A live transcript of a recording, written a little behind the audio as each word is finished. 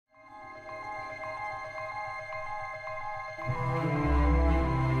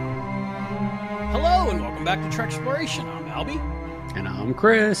welcome back to Treksploration. I'm Albie. And I'm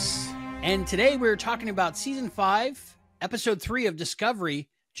Chris. And today we're talking about Season 5, Episode 3 of Discovery,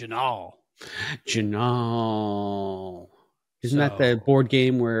 Jinaal. Jinaal. Isn't that the board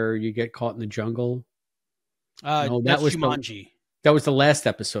game where you get caught in the jungle? No, that was Jumanji. That was the last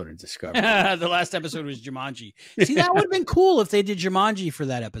episode of Discovery. The last episode was Jumanji. See, that would have been cool if they did Jumanji for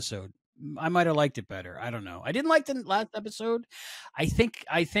that episode. I might have liked it better. I don't know. I didn't like the last episode. I think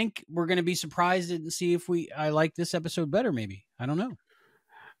we're going to be surprised and see if I like this episode better. Maybe. I don't know.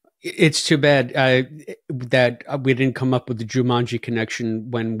 It's too bad that we didn't come up with the Jumanji connection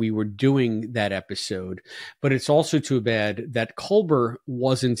when we were doing that episode. But it's also too bad that Culber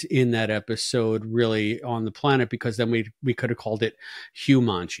wasn't in that episode really on the planet, because then we could have called it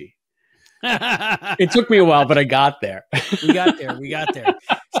Humanji. It took me a while, but I got there. We got there.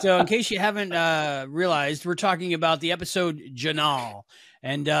 So in case you haven't realized, we're talking about the episode Jinaal.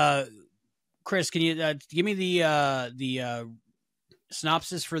 And Chris, can you give me the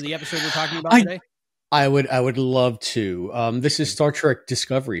synopsis for the episode we're talking about today? I would love to. This is Star Trek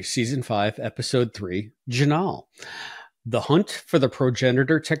Discovery, Season 5, Episode 3, Jinaal. The hunt for the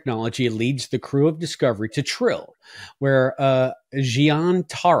progenitor technology leads the crew of Discovery to Trill, where a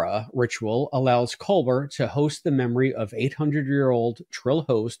Giantara ritual allows Culber to host the memory of 800-year-old Trill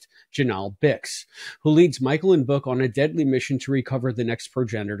host Jinaal Bix, who leads Michael and Book on a deadly mission to recover the next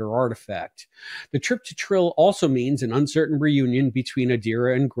progenitor artifact. The trip to Trill also means an uncertain reunion between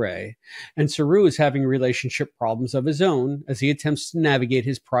Adira and Gray, and Saru is having relationship problems of his own as he attempts to navigate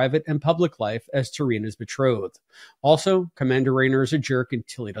his private and public life as Tarina's betrothed. Also, Commander Raynor is a jerk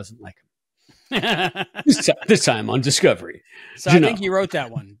until he doesn't like him. this time on Discovery. So I think you wrote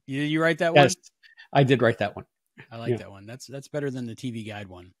that one. You write that one? Yes, I did write that one. I like that one. That's better than the TV Guide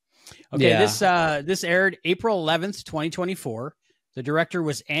one. Okay, yeah. This aired April 11th, 2024. The director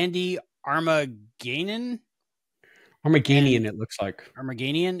was Andi Armaganian. It looks like.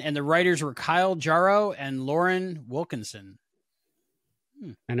 Armaganian. And the writers were Kyle Jarrow and Lauren Wilkinson.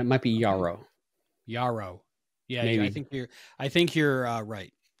 And it might be Jarrow. Jarrow. Yeah, maybe. I think you're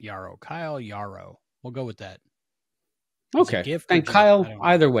right. Jarrow. Kyle Jarrow. We'll go with that. Okay. And Kyle,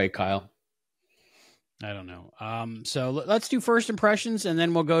 either way, Kyle. I don't know. So let's do first impressions, and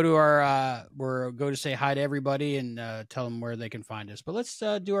then we'll go to our we'll go to say hi to everybody and tell them where they can find us. But let's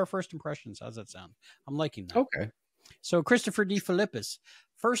do our first impressions. How's that sound? I'm liking that. Okay. So Christopher D. Philippus,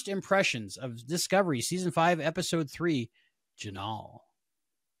 first impressions of Discovery, Season 5, Episode 3, Jinaal.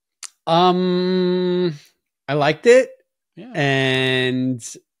 I liked it. Yeah. And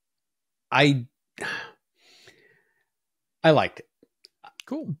I liked it.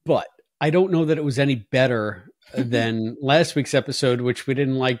 Cool. But I don't know that it was any better than last week's episode, which we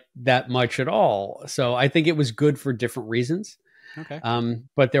didn't like that much at all. So I think it was good for different reasons. Okay.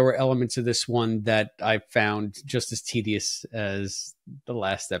 But there were elements of this one that I found just as tedious as the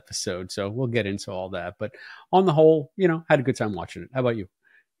last episode. So we'll get into all that. But on the whole, had a good time watching it. How about you?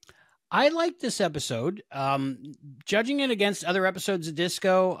 I liked this episode. Judging it against other episodes of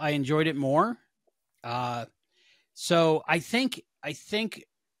Disco, I enjoyed it more. So I think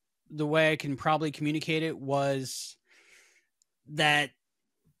the way I can probably communicate it was that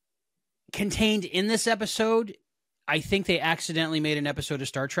contained in this episode, I think they accidentally made an episode of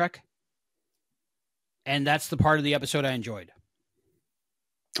Star Trek. And that's the part of the episode I enjoyed.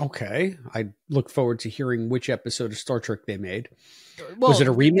 Okay. I look forward to hearing which episode of Star Trek they made. Well, was it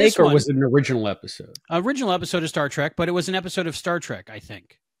a remake or was it an original episode? Original episode of Star Trek, but it was an episode of Star Trek, I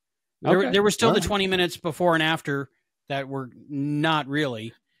think. There were still the 20 minutes before and after that were not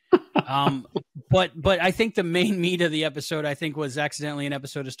really. But I think the main meat of the episode, I think, was accidentally an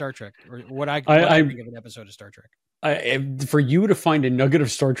episode of Star Trek, or what I think of an episode of Star Trek. For you to find a nugget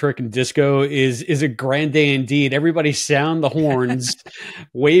of Star Trek in Disco is a grand day indeed. Everybody sound the horns,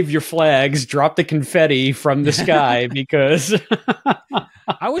 wave your flags, drop the confetti from the sky, because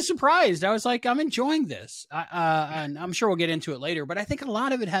I was surprised. I was like, I'm enjoying this. And I'm sure we'll get into it later, but I think a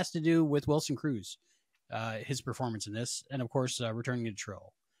lot of it has to do with Wilson Cruz, his performance in this, and of course, returning to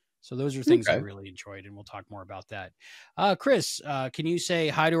Trill. So those are things I really enjoyed, and we'll talk more about that. Chris, can you say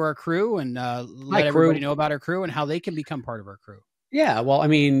hi to our crew and let everybody know about our crew and how they can become part of our crew? Yeah, well, I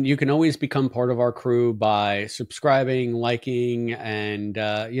mean, you can always become part of our crew by subscribing, liking, and,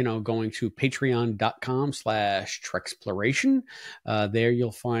 going to patreon.com/Treksploration. There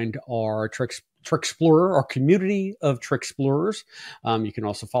you'll find our Trek-Explorer, our community of Treksplorers. You can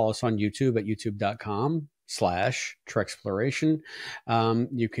also follow us on YouTube at youtube.com/Treksploration.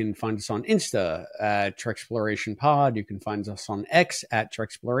 You can find us on Insta at Treksploration Pod. You can find us on X at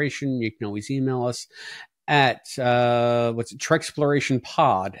Treksploration. You can always email us at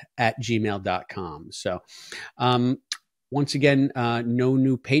Treksploration@gmail.com. So, once again, no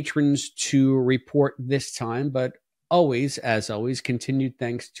new patrons to report this time, but always, as always, continued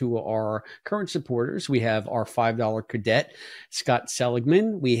thanks to our current supporters. We have our $5 cadet, Scott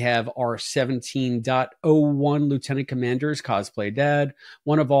Seligman. We have our 17.01 Lieutenant Commanders, Cosplay Dad,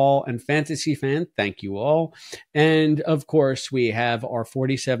 One of All, and Fantasy Fan. Thank you all. And, of course, we have our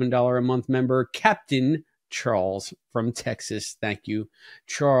 $47 a month member, Captain Charles from Texas. Thank you,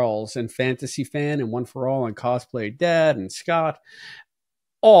 Charles, and Fantasy Fan, and One for All, and Cosplay Dad, and Scott.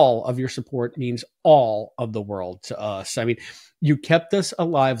 All of your support means all of the world to us. I mean, you kept us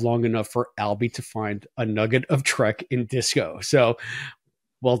alive long enough for Albie to find a nugget of Trek in disco. So,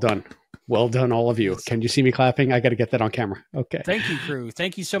 well done. Well done, all of you. Can you see me clapping? I got to get that on camera. Okay. Thank you, crew.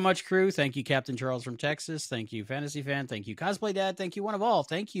 Thank you so much, crew. Thank you, Captain Charles from Texas. Thank you, Fantasy Fan. Thank you, Cosplay Dad. Thank you, One of All.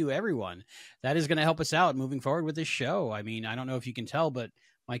 Thank you, everyone. That is going to help us out moving forward with this show. I mean, I don't know if you can tell, but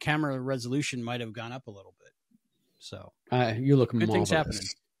my camera resolution might have gone up a little bit. So you look good marvelous.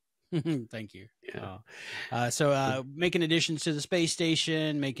 things happening. Thank you. Yeah. So making additions to the space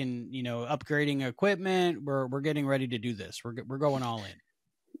station, making, upgrading equipment. We're getting ready to do this. We're going all in.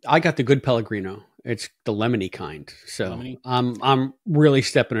 I got the good Pellegrino. It's the lemony kind. So I'm really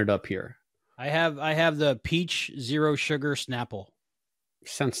stepping it up here. I have the peach zero sugar Snapple.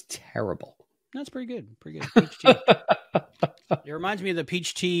 Sounds terrible. That's pretty good. Pretty good. Peach tea. It reminds me of the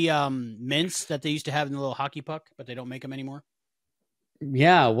peach tea mints that they used to have in the little hockey puck, but they don't make them anymore.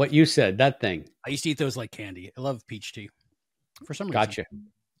 Yeah, what you said, that thing. I used to eat those like candy. I love peach tea for some reason. Gotcha.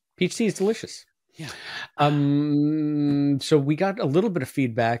 Peach tea is delicious. Yeah. So we got a little bit of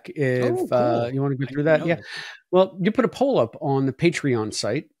feedback. If cool. You want to go through that, yeah. Well, you put a poll up on the Patreon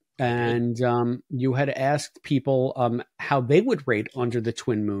site, and you had asked people how they would rate Under the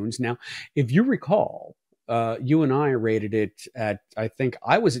Twin Moons. Now, if you recall, you and I rated it at, I think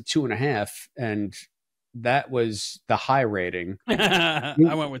I was at 2.5, and that was the high rating. I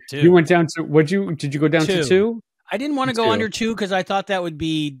went with 2. You went down to, did you go down 2. to 2? I didn't want to go under 2 because I thought that would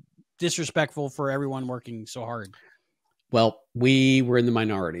be disrespectful for everyone working so hard. Well, we were in the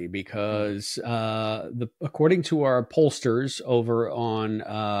minority because according to our pollsters over on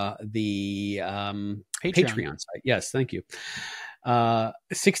the Patreon site, yes, thank you,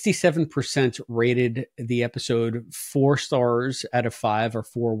 67% rated the episode 4 stars out of 5, or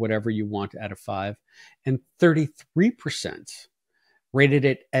 4 whatever you want out of 5, and 33% rated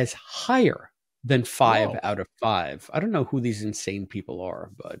it as higher than 5 out of 5. I don't know who these insane people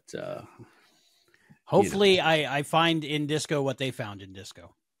are, but hopefully I find in disco what they found in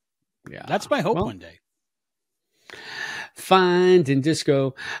disco. Yeah, that's my hope one day. Find in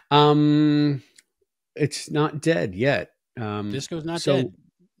disco. It's not dead yet. Disco's not dead.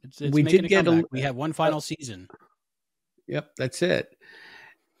 It's we did get we have one final season. Yep, that's it.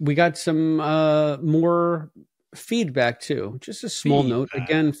 We got some more feedback too. Just a small note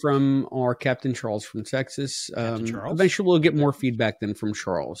again from our Captain Charles from Texas. Eventually we'll get more feedback than from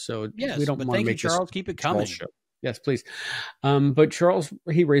Charles. So yes, we don't want to make Charles. Keep it coming. Yes, please. But Charles,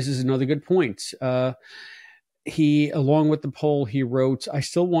 he raises another good point. He, along with the poll, he wrote, I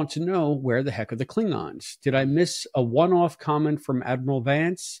still want to know where the heck are the Klingons? Did I miss a one-off comment from Admiral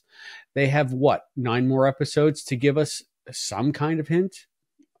Vance? They have 9 more episodes to give us some kind of hint?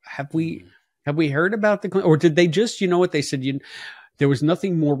 Have we heard about the Klingons? Or did they just, what they said? There was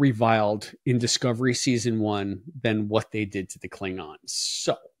nothing more reviled in Discovery Season 1 than what they did to the Klingons.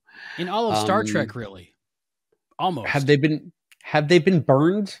 So, in all of Star Trek, really, almost. Have they been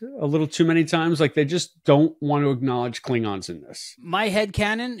burned a little too many times? Like they just don't want to acknowledge Klingons in this. My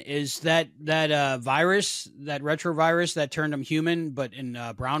headcanon is that virus, that retrovirus that turned them human, but in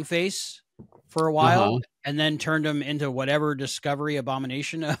brown face for a while, and then turned them into whatever Discovery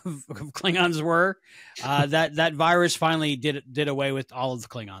abomination of Klingons were. That virus finally did away with all of the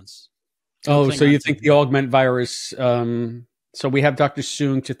Klingons. So you think the augment virus? So we have Dr.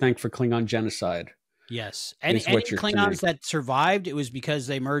 Soong to thank for Klingon genocide. Yes. Any Klingons that survived, it was because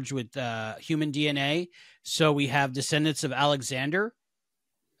they merged with human DNA. So we have descendants of Alexander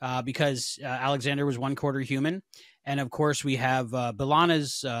because Alexander was 1/4 human. And of course, we have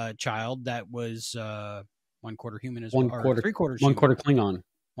B'Elanna's child that was 1/4 human as well. 3/4 1/4 Klingon.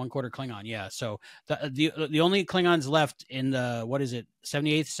 1/4 Klingon, yeah. So the only Klingons left in the,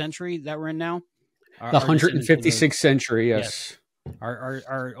 78th century that we're in now? The 156th century, yes.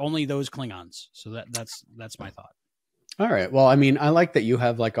 Are only those Klingons. So that's my thought. All right. Well, I mean, I like that you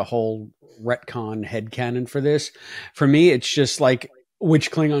have like a whole retcon headcanon for this. For me, it's just like,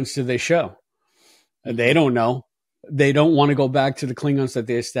 which Klingons did they show? They don't know. They don't want to go back to the Klingons that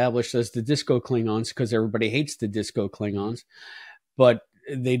they established as the disco Klingons because everybody hates the disco Klingons, but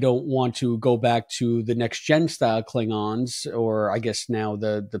they don't want to go back to the next gen style Klingons, or I guess now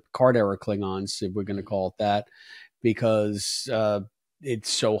the Picard era Klingons, if we're going to call it that, because it's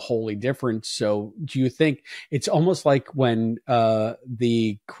so wholly different. So do you think it's almost like when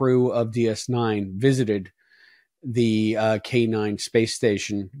the crew of DS9 visited the K9 space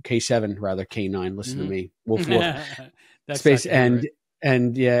station, K7 rather, K9, listen to me, Wolf Wolf. That's Space right.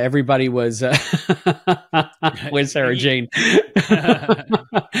 and yeah, everybody was with Sarah Jane.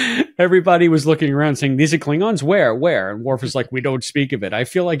 Everybody was looking around saying, "These are Klingons? Where?" And Worf is like, "We don't speak of it." I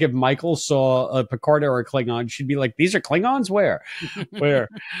feel like if Michael saw a Picard era Klingon, she'd be like, "These are Klingons? Where?"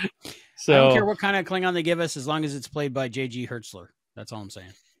 So I don't care what kind of Klingon they give us, as long as it's played by J.G. Hertzler. That's all I'm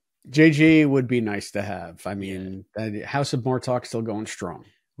saying. JG would be nice to have. I mean, House of Mortok still going strong.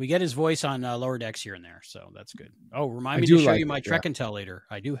 We get his voice on Lower Decks here and there, so that's good. Oh, remind me to show you my Trek and Tell later.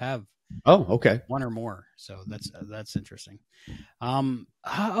 I do have one or more, so that's interesting.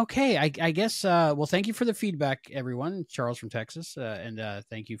 Okay, I guess. Well, thank you for the feedback, everyone. Charles from Texas, and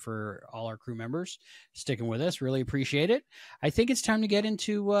thank you for all our crew members sticking with us. Really appreciate it. I think it's time to get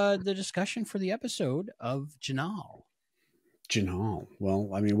into the discussion for the episode of Jinaal. Jinaal.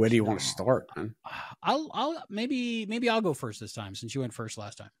 Well, I mean, where do you want to start, man? I'll maybe I'll go first this time, since you went first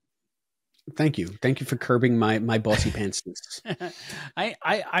last time. Thank you for curbing my bossy pantsness.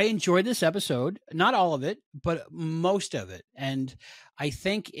 I enjoyed this episode, not all of it, but most of it, and I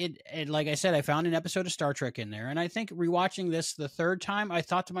think it like I said, I found an episode of Star Trek in there, and I think rewatching this the third time, I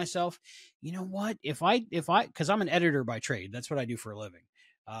thought to myself, you know what, if I because I'm an editor by trade, that's what I do for a living.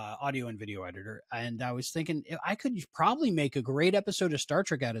 Audio and video editor. And I was thinking I could probably make a great episode of Star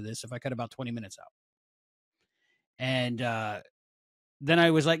Trek out of this if I cut about 20 minutes out. And then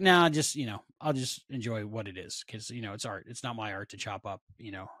I was like, nah, just, I'll just enjoy what it is. Cause it's art. It's not my art to chop up.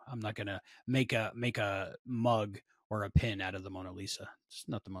 I'm not going to make a mug or a pin out of the Mona Lisa. It's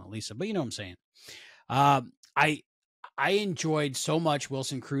not the Mona Lisa, but you know what I'm saying? I enjoyed so much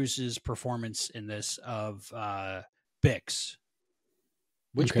Wilson Cruz's performance in this of Bix.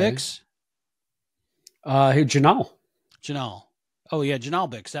 Which Bix? Jinaal. Jinaal. Oh, yeah, Jinaal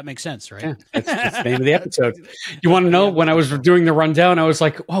Bix. That makes sense, right? Yeah, that's the name of the episode. You want to know, when I was doing the rundown, I was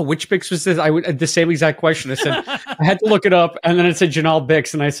like, oh, which Bix was this? I would the same exact question. I said, I had to look it up, and then it said Jinaal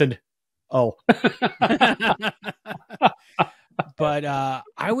Bix, and I said, oh. But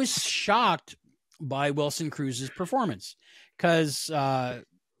I was shocked by Wilson Cruz's performance, because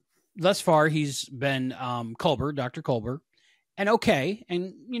thus far he's been Culber, Dr. Culber, and okay,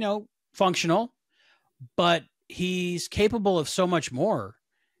 and functional, but he's capable of so much more,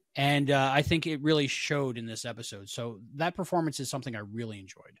 and I think it really showed in this episode. So that performance is something I really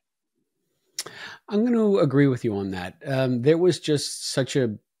enjoyed. I'm going to agree with you on that. There was just such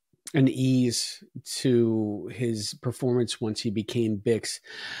an ease to his performance once he became Bix.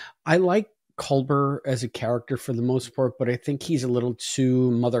 I like Culber as a character for the most part, but I think he's a little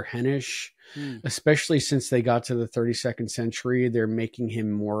too mother henish. Especially since they got to the 32nd century, they're making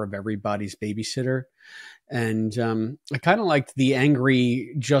him more of everybody's babysitter. And I kind of liked the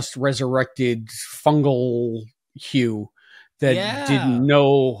angry, just resurrected fungal Hugh that didn't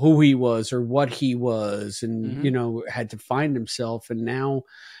know who he was or what he was, and had to find himself. And now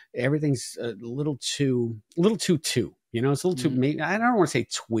everything's a little too. It's a little too. Maybe, I don't want to say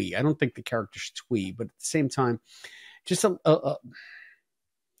twee. I don't think the character's twee, but at the same time, just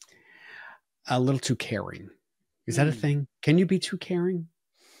a little too caring. Is that a thing? Can you be too caring?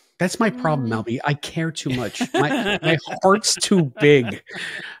 That's my problem, Albie. I care too much. My heart's too big.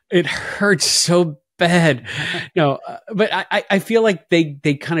 It hurts so bad. But I feel like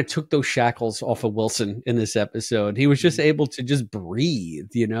they kind of took those shackles off of Wilson in this episode. He was just able to just breathe,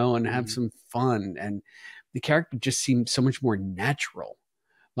 and have some fun. And the character just seemed so much more natural.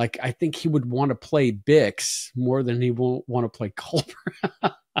 Like, I think he would want to play Bix more than he would want to play Culber.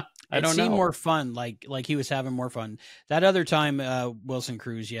 I don't know. It seemed more fun, like he was having more fun. That other time, Wilson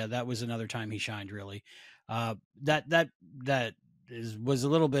Cruz, that was another time he shined, really. That was a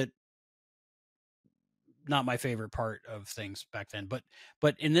little bit not my favorite part of things back then.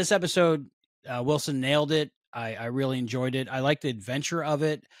 But in this episode, Wilson nailed it. I really enjoyed it. I liked the adventure of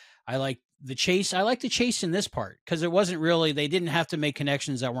it. I liked the chase. I liked the chase in this part, because it wasn't really, they didn't have to make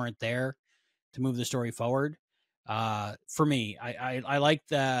connections that weren't there to move the story forward. For me, I like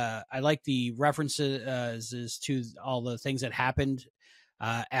the references to all the things that happened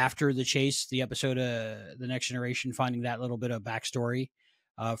after the chase, the episode The Next Generation, finding that little bit of backstory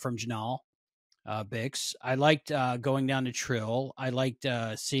from Jinaal. Bix. I liked going down to Trill. I liked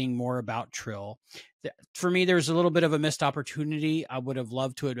seeing more about Trill. For me, there was a little bit of a missed opportunity. I would have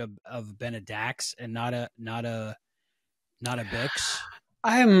loved to have been a Dax and not a Bix.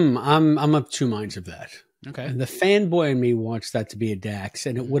 I'm of two minds of that. Okay. And the fanboy in me wants that to be a Dax,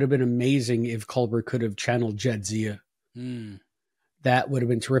 and it would have been amazing if Culber could have channeled Jadzia. That would have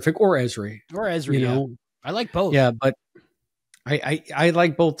been terrific, or Ezri. You know, I like both. Yeah, but I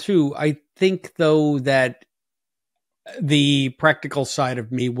like both too. I think though that the practical side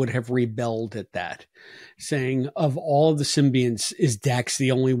of me would have rebelled at that, saying of all the symbionts, is Dax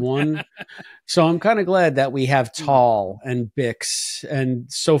the only one? So I'm kind of glad that we have Tall and Bix,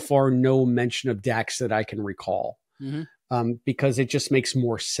 and so far no mention of Dax that I can recall, because it just makes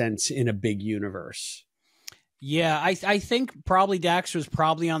more sense in a big universe. Yeah, I think probably Dax was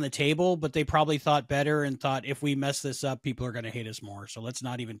probably on the table, but they probably thought better and thought if we mess this up, people are going to hate us more. So let's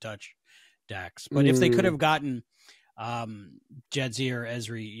not even touch Dax. But if they could have gotten Jadzia or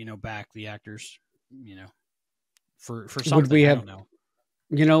Ezri, you know, back, the actors, you know, for something, would we have, I don't know.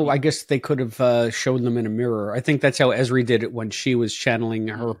 You know, I guess they could have shown them in a mirror. I think that's how Ezri did it when she was channeling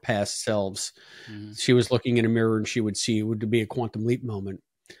her past selves. She was looking in a mirror and she would see it would be a quantum leap moment.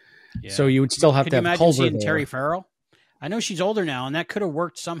 Yeah. So you would still have to have Culber there. Terry Farrell? I know she's older now, and that could have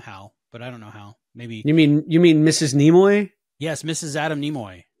worked somehow, but I don't know how. Maybe you mean Mrs. Nimoy? Yes, Mrs. Adam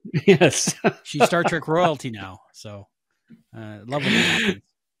Nimoy. Yes, she's Star Trek royalty now. So love when that happens.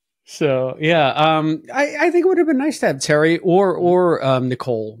 So yeah, I think it would have been nice to have Terry or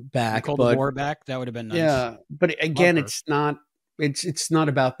Nicole back. Nicole DeVore back. That would have been nice. Yeah, but again, it's not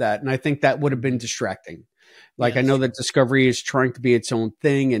about that, and I think that would have been distracting. Like, I know that Discovery is trying to be its own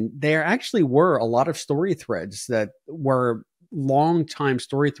thing, and there actually were a lot of story threads that were long-time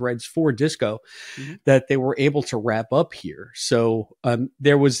story threads for Disco that they were able to wrap up here. So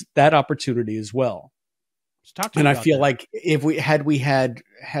there was that opportunity as well. And I feel like if we had,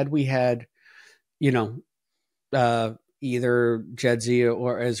 you know, either Jadzia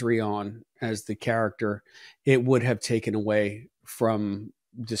or Ezri on as the character, it would have taken away from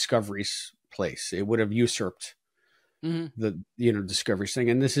Discovery's place. It would have usurped the, you know, Discovery thing,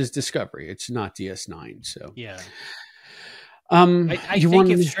 and this is Discovery. It's not DS9. So yeah. I think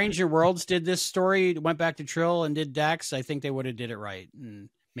if Strange New Worlds did this story, went back to Trill and did Dax, I think they would have did it right, and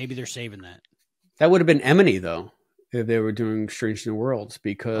maybe they're saving that. That would have been Emily though, if they were doing Strange New Worlds,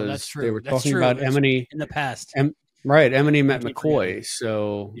 because they were talking about Emily in the past. Right, Emily met McCoy,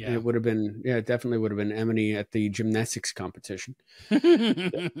 so it would have been, it definitely would have been Emily at the gymnastics competition.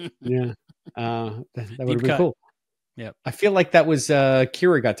 Yeah, that would have been cool. Yeah, I feel like that was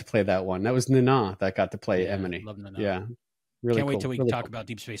Kira got to play that one. That was Nana that got to play Emily. Love Nana. Yeah, really. Can't wait till we can talk about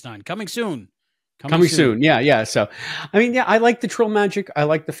Deep Space Nine coming soon. Coming soon. Yeah. So, I mean, I like the Trill magic. I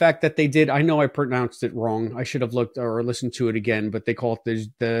like the fact that they did. I know I pronounced it wrong. I should have looked or listened to it again, but they call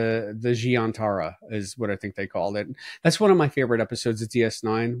it the Giantara is what I think they called it. That's one of my favorite episodes of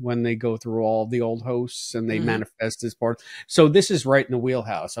DS9, when they go through all the old hosts and they manifest as part. So this is right in the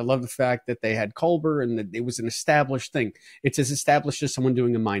wheelhouse. I love the fact that they had Culber and that it was an established thing. It's as established as someone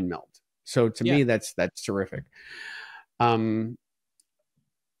doing a mind meld. So to me, that's terrific.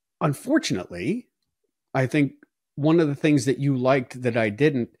 Unfortunately, I think one of the things that you liked that I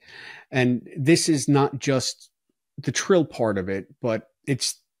didn't, and this is not just the Trill part of it, but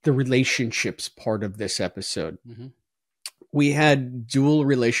it's the relationships part of this episode. We had dual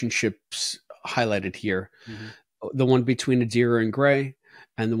relationships highlighted here. The one between Adira and Gray,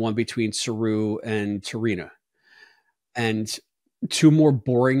 and the one between Saru and Tarina. And two more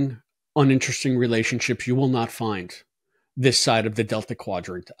boring, uninteresting relationships you will not find this side of the Delta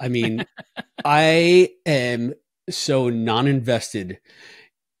Quadrant. I mean, I am so non-invested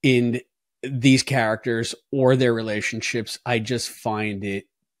in these characters or their relationships. I just find it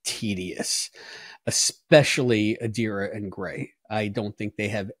tedious, especially Adira and Gray. I don't think they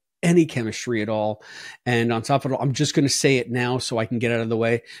have any chemistry at all. And on top of it all, I'm just going to say it now so I can get out of the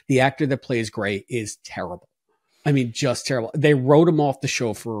way. The actor that plays Gray is terrible. I mean, just terrible. They wrote him off the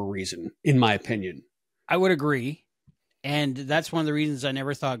show for a reason, in my opinion. I would agree. And that's one of the reasons I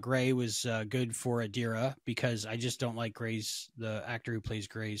never thought Gray was good for Adira, because I just don't like the actor who plays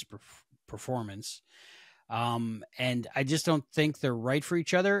Gray's performance. And I just don't think they're right for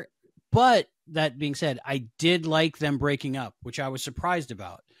each other. But that being said, I did like them breaking up, which I was surprised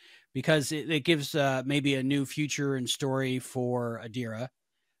about, because it gives maybe a new future and story for Adira.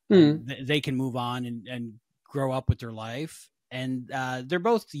 They can move on and grow up with their life. And they're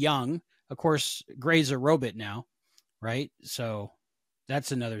both young. Of course, Gray's a robot now. Right. So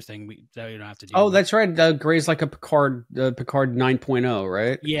That's another thing that we don't have to do. Oh, that's right. Gray's like a Picard 9.0,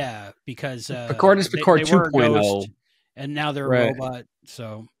 right? Yeah, because Picard is Picard 2.0, and now they're right. a robot.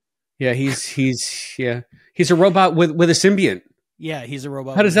 So yeah, he's a robot with a symbiont. Yeah, he's a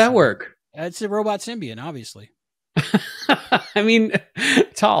robot. How does that work? It's a robot symbiont, obviously. I mean,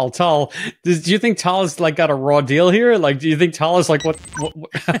 Tal. Do you think Tal has like got a raw deal here? Like, do you think Tal is like what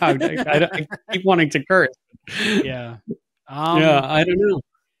I keep wanting to curse. Yeah. Yeah, I don't know.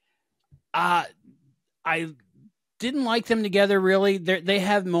 I didn't like them together, really. They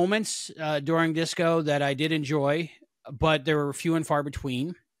have moments during Disco that I did enjoy, but there were few and far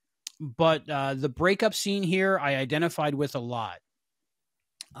between. But the breakup scene here, I identified with a lot.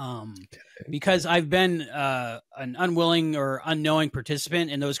 Because I've been an unwilling or unknowing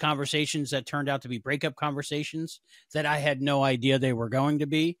participant in those conversations that turned out to be breakup conversations that I had no idea they were going to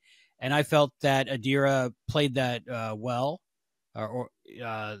be. And I felt that Adira played that well, and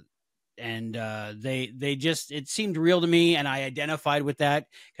they just, it seemed real to me, and I identified with that,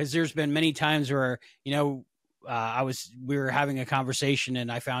 because there's been many times where, you know, we were having a conversation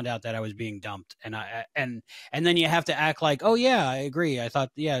and I found out that I was being dumped, and then you have to act like, oh yeah, I agree. I thought,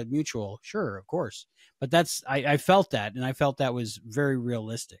 yeah, mutual. Sure. Of course. But I felt that, and I felt that was very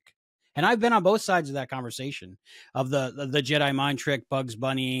realistic. And I've been on both sides of that conversation of the Jedi mind trick, Bugs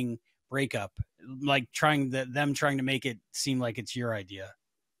Bunnying breakup, like them trying to make it seem like it's your idea.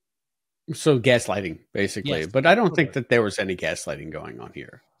 So gaslighting, basically. Yes, but I don't think that there was any gaslighting going on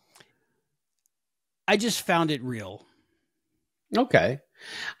here. I just found it real. Okay.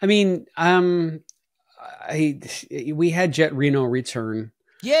 I mean, we had Jet Reno return.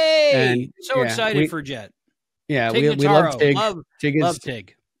 Yay! And, so excited for Jet. Yeah, we love Tig. Love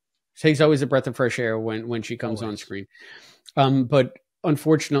Tig. Tig's always a breath of fresh air when she comes on screen. But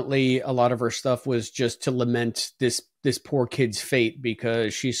unfortunately, a lot of her stuff was just to lament this poor kid's fate,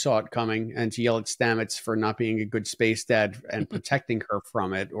 because she saw it coming, and to yell at Stamets for not being a good space dad and protecting her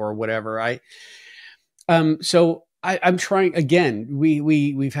from it or whatever. So I'm trying again.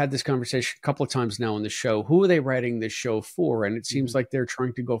 We've had this conversation a couple of times now on the show. Who are they writing this show for? And it seems like they're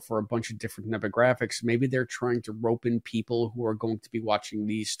trying to go for a bunch of different demographics. Maybe they're trying to rope in people who are going to be watching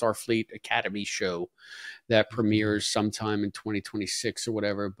the Starfleet Academy show that premieres sometime in 2026 or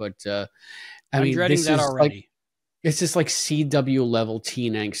whatever. But I'm dreading that already. It's just like CW level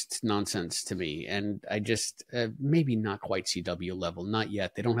teen angst nonsense to me. And I just, maybe not quite CW level, not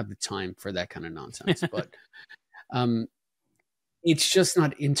yet. They don't have the time for that kind of nonsense, but it's just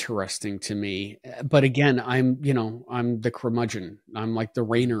not interesting to me. But again, I'm the curmudgeon. I'm like the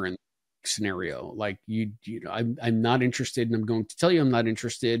Rainer in the scenario. Like I'm not interested, and I'm going to tell you I'm not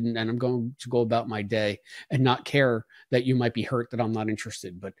interested, and I'm going to go about my day and not care that you might be hurt that I'm not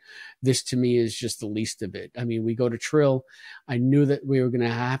interested. But this to me is just the least of it. I mean, we go to Trill. I knew that we were going to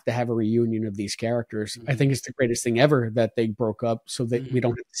have a reunion of these characters. I think it's the greatest thing ever that they broke up, so that we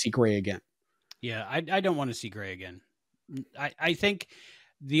don't have to see Gray again. Yeah, I don't want to see Gray again. I think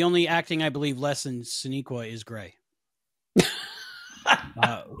the only acting I believe less than Sonequa is Gray.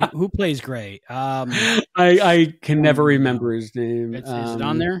 Who plays Gray? I can never remember his name. Is it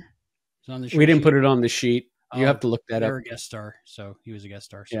on there? Is it on the we didn't put it on the sheet. You have to look that up. They're a guest star, so he was a guest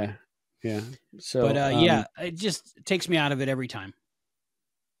star. So. Yeah. So, but it just takes me out of it every time.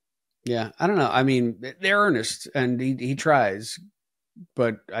 Yeah, I don't know. I mean, they're earnest, and he tries,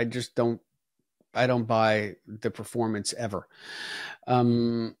 but I just don't. I don't buy the performance ever.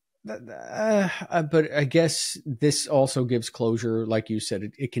 But I guess this also gives closure. Like you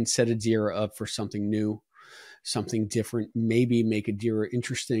said, it can set Adira up for something new, something different, maybe make Adira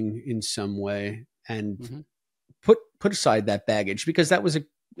interesting in some way, and put aside that baggage, because that was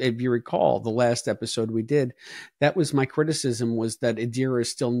if you recall the last episode we did, that was my criticism, was that Adira is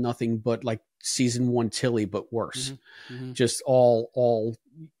still nothing but like season 1 Tilly, but worse. Just all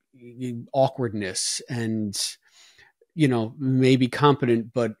awkwardness, and maybe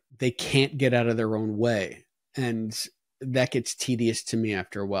competent, but they can't get out of their own way, and that gets tedious to me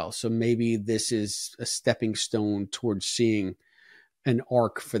after a while. So maybe this is a stepping stone towards seeing an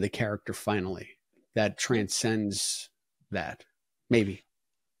arc for the character finally that transcends that, maybe.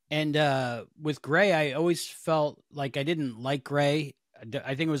 And with Gray, I always felt like I didn't like Gray.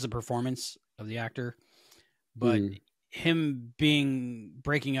 I think it was the performance of the actor, but him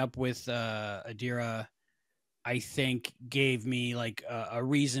breaking up with Adira, I think gave me like a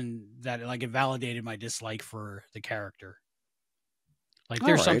reason that like it validated my dislike for the character. Like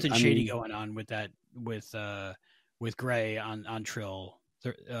there's something shady going on with that, with Gray on Trill.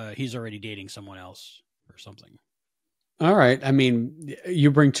 He's already dating someone else or something. All right. I mean,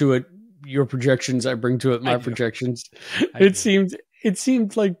 you bring to it your projections. I bring to it my projections. It seemed it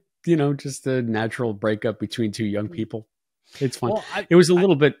seemed like, just a natural breakup between two young people. It's fun. Well, It was a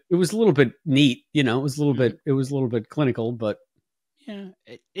little bit neat, it was a little Mhm. bit, clinical, but yeah,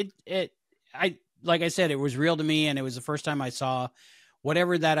 I like I said, it was real to me, and it was the first time I saw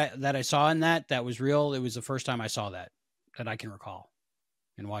whatever that I saw in that was real. It was the first time I saw that I can recall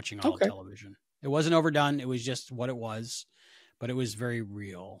in watching all of okay. television. It wasn't overdone. It was just what it was, but it was very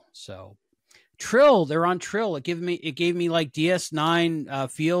real. So Trill, they're on Trill. It gave me like DS9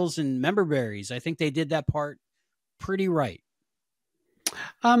 feels and member berries. I think they did that part pretty right.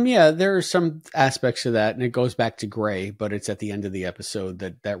 Yeah, there are some aspects of that, and it goes back to Gray, but it's at the end of the episode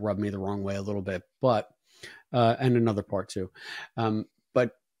that rubbed me the wrong way a little bit. But and another part too.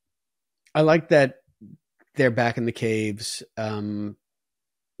 But I like that they're back in the caves.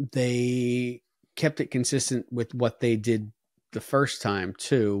 They kept it consistent with what they did the first time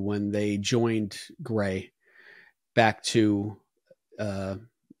too, when they joined Gray back to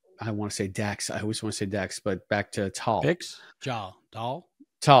I want to say Dax. I always want to say Dax, but back to Tal. Bix, Jaw, Doll,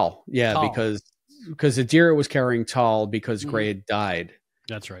 Tal, yeah, Tal. because Adira was carrying Tal because Gray had died.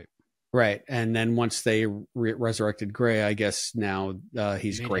 That's right. Right, and then once they resurrected Gray, I guess now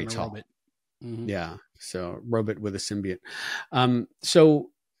he's Gray Tal. Mm-hmm. Yeah, so robot with a symbiote.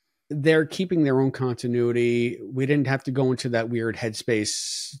 So they're keeping their own continuity. We didn't have to go into that weird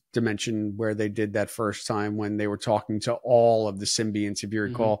headspace dimension where they did that first time when they were talking to all of the symbionts, if you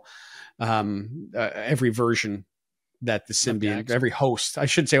recall. Every version that the symbiont, every host, I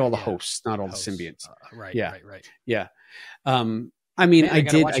should say all the hosts, not all the symbionts. Right. Yeah. I mean, Man, I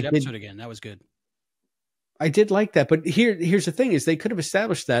gotta watch the episode again. That was good. I did like that, but here's the thing: is they could have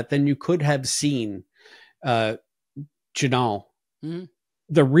established that, then you could have seen Jinaal,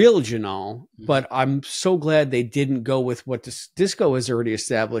 the real Jinaal. But I'm so glad they didn't go with what Disco has already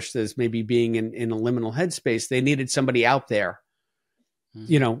established as maybe being in a liminal headspace. They needed somebody out there,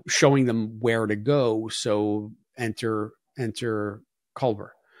 showing them where to go. So enter Culber.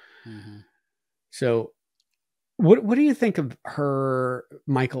 So, what do you think of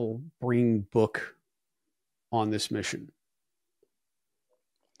Michael bringing Book on this mission?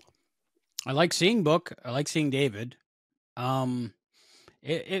 I like seeing Book. I like seeing David. I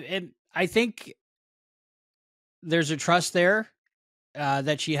think there's a trust there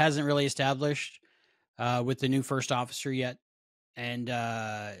that she hasn't really established with the new first officer yet. And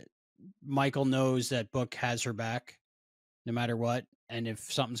Michael knows that Book has her back no matter what. And if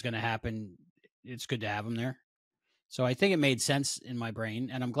something's going to happen, it's good to have him there. So I think it made sense in my brain.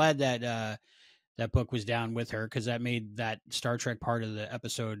 And I'm glad that that Book was down with her, because that made that Star Trek part of the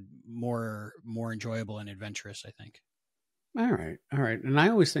episode more enjoyable and adventurous, I think. All right. And I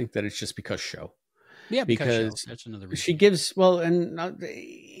always think that it's just because show. Yeah, because that's another reason. She gives, well, and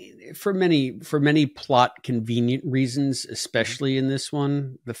for many plot convenient reasons, especially in this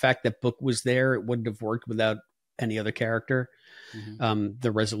one, the fact that Book was there, it wouldn't have worked without any other character.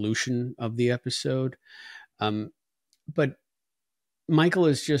 The resolution of the episode. But Michael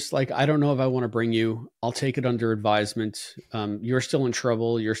is just like, I don't know if I want to bring you. I'll take it under advisement. You're still in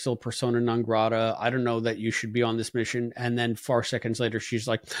trouble. You're still persona non grata. I don't know that you should be on this mission. And then 4 seconds later, she's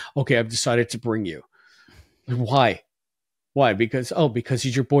like, okay, I've decided to bring you. Why? Because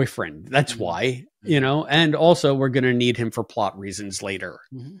he's your boyfriend. That's why, and also we're going to need him for plot reasons later.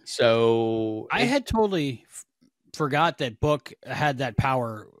 So I had totally forgot that Book had that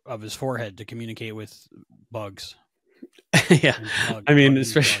power of his forehead to communicate with bugs. Yeah. I mean,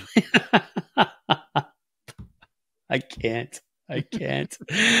 especially I can't.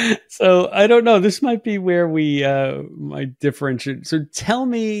 So I don't know. This might be where we might differentiate. So tell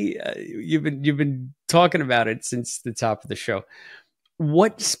me, you've been talking about it since the top of the show.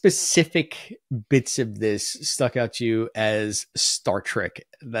 What specific bits of this stuck out to you as Star Trek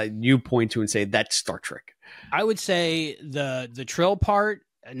that you point to and say that's Star Trek? I would say the Trill part,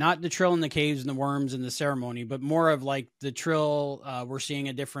 not the Trill in the caves and the worms and the ceremony, but more of like the Trill. We're seeing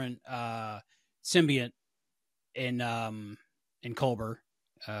a different symbiont in Culber,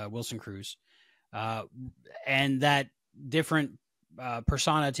 Wilson Cruz, and that different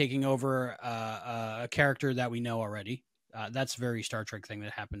persona taking over a character that we know already. That's a very Star Trek thing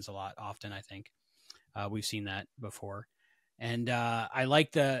that happens a lot often, I think. We've seen that before. And I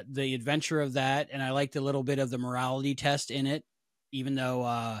like the adventure of that, and I like the little bit of the morality test in it, even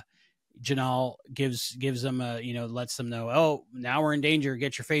though Jinaal gives them lets them know, oh, now we're in danger,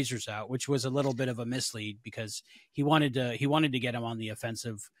 get your phasers out, which was a little bit of a mislead, because he wanted to get him on the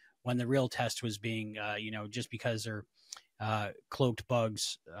offensive when the real test was being just because they're cloaked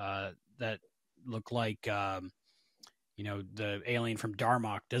bugs that look like the alien from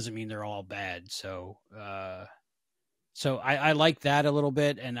Darmok doesn't mean they're all bad. So So I like that a little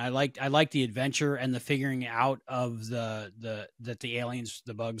bit, and I like the adventure and the figuring out of that the aliens,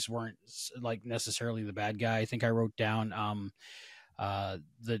 the bugs weren't like necessarily the bad guy. I think I wrote down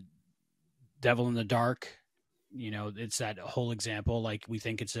the devil in the dark. It's that whole example. Like, we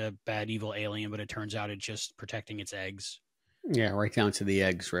think it's a bad evil alien, but it turns out it's just protecting its eggs. Yeah, right down to the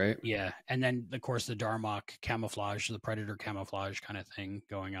eggs, right? Yeah, and then of course the Darmok camouflage, the predator camouflage kind of thing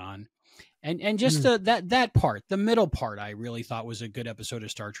going on. And just that part, the middle part, I really thought was a good episode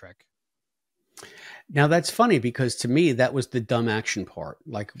of Star Trek. Now that's funny, because to me that was the dumb action part.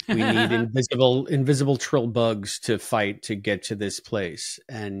 Like, we need invisible Trill bugs to fight to get to this place,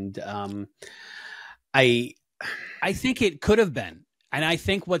 and I think it could have been, and I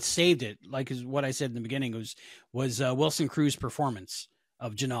think what saved it, like is what I said in the beginning, was Wilson Cruz' performance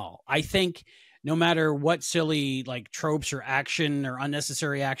of Jinaal. I think no matter what silly like tropes or action or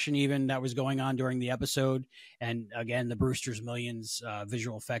unnecessary action even that was going on during the episode, and again the Brewster's Millions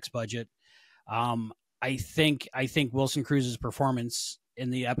visual effects budget, I think Wilson Cruz's performance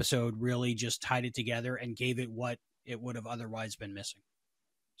in the episode really just tied it together and gave it what it would have otherwise been missing.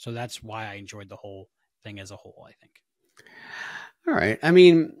 So that's why I enjoyed the whole thing as a whole, I think. All right. I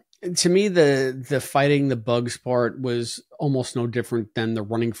mean, to me, the fighting the bugs part was almost no different than the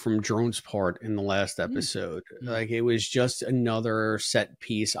running from drones part in the last episode. Like, it was just another set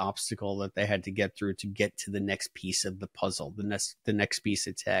piece obstacle that they had to get through to get to the next piece of the puzzle, the next piece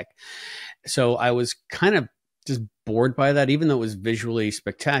of tech. So I was kind of just bored by that, even though it was visually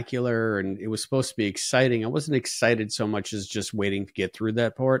spectacular and it was supposed to be exciting. I wasn't excited so much as just waiting to get through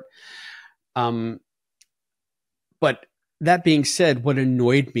that part. But that being said, what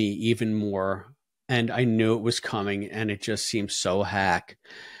annoyed me even more, and I knew it was coming, and it just seemed so hack,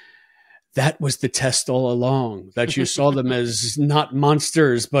 that was the test all along, that you saw them as not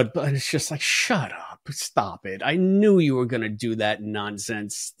monsters, but it's just like, shut up, stop it. I knew you were going to do that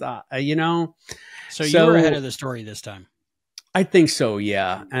nonsense. Stop, So you were ahead of the story this time. I think so,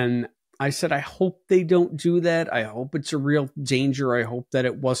 yeah. And I said, I hope they don't do that. I hope it's a real danger. I hope that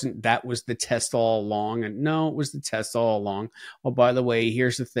that was the test all along. And no, it was the test all along. Oh, by the way,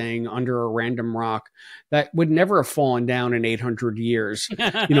 here's the thing, under a random rock that would never have fallen down in 800 years,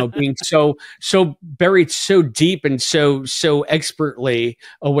 being so buried so deep and so expertly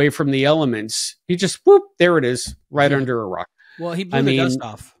away from the elements. You just, whoop, there it is, right under a rock. Well, he blew the dust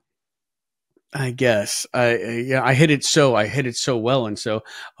off. I guess I hit it so well. And so,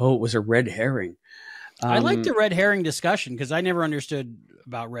 it was a red herring. I like the red herring discussion, because I never understood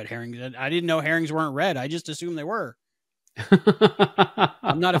about red herrings. I didn't know herrings weren't red. I just assumed they were.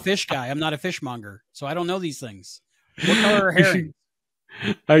 I'm not a fish guy. I'm not a fishmonger. So I don't know these things. What color are herrings?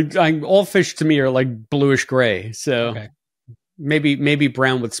 All fish to me are like bluish gray. So okay. maybe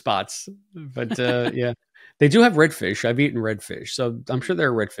brown with spots, but yeah, they do have redfish. I've eaten redfish, so I'm sure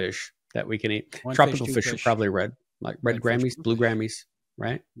there are redfish that we can eat. One Tropical fish, fish are probably red, like red Grammys, blue Grammys,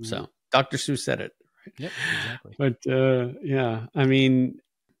 right? Mm-hmm. So Dr. Seuss said it. Right? Yep, exactly. But yeah, I mean,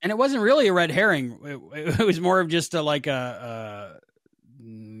 and it wasn't really a red herring. It was more of just a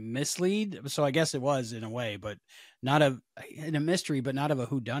mislead. So I guess it was in a way, but not in a mystery, but not of a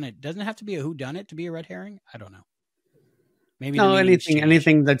whodunit. Doesn't it have to be a whodunit to be a red herring? I don't know. Maybe no,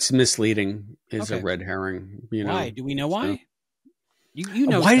 anything that's misleading is a red herring. Why? Do we know why? So. You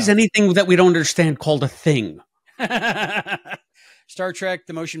know why stuff. Is anything that we don't understand called a thing? Star Trek,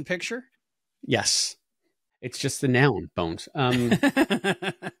 the motion picture? Yes. It's just the noun, Bones.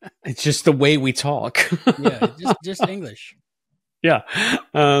 It's just the way we talk. Yeah, just English. Yeah.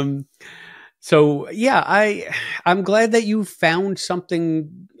 So yeah, I'm glad that you found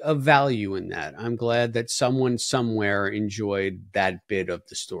something of value in that. I'm glad that someone somewhere enjoyed that bit of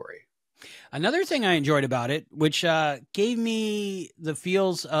the story. Another thing I enjoyed about it, which gave me the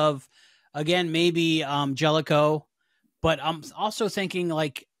feels of, again, maybe Jellicoe, but I'm also thinking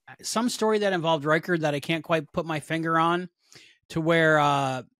like some story that involved Riker that I can't quite put my finger on, to where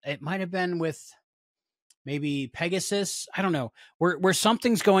it might have been with maybe Pegasus. I don't know, where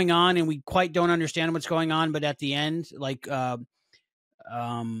something's going on and we quite don't understand what's going on, but at the end, like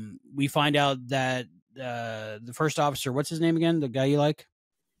we find out that the first officer, what's his name again? The guy you like?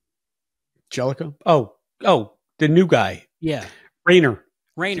 Jellicoe? Oh, the new guy. Yeah. Raynor.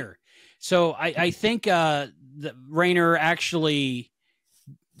 So I think the Raynor actually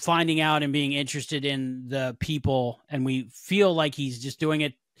finding out and being interested in the people, and we feel like he's just doing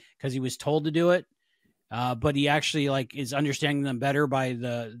it because he was told to do it. But he actually like is understanding them better by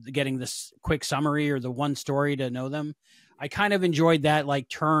the getting this quick summary or the one story to know them. I kind of enjoyed that like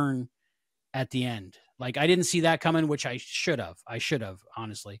turn at the end. Like I didn't see that coming, which I should have. I should have,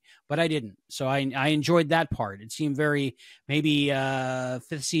 honestly, but I didn't. So I enjoyed that part. It seemed very maybe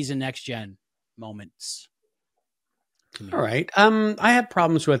 5th season next gen moments. All right. I have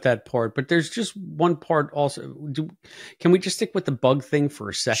problems with that part, but there's just one part also. Can we just stick with the bug thing for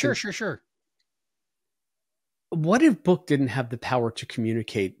a second? Sure. What if Book didn't have the power to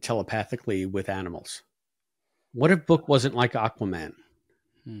communicate telepathically with animals? What if Book wasn't like Aquaman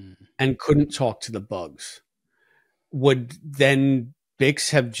and couldn't talk to the bugs? Would then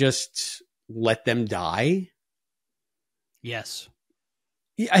Bix have just let them die? Yes.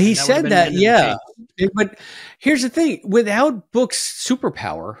 Yeah, he said that, yeah. But here's the thing. Without Book's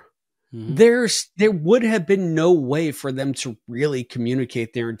superpower, there would have been no way for them to really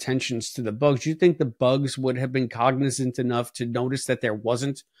communicate their intentions to the bugs. You think the bugs would have been cognizant enough to notice that there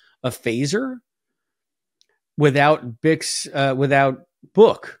wasn't a phaser without Bix, without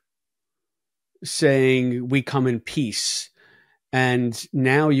Book saying, "We come in peace," and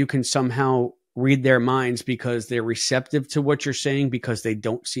now you can somehow read their minds because they're receptive to what you're saying because they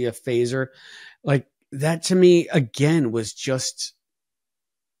don't see a phaser. Like that to me again was just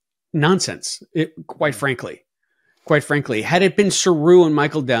nonsense. Quite frankly, had it been Saru and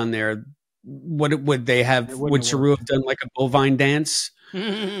Michael down there, would Saru have done like a bovine dance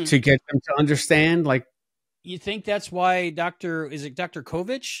to get them to understand? Like, you think that's why Dr.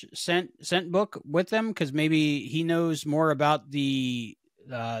 Kovic sent Book with them? Because maybe he knows more about the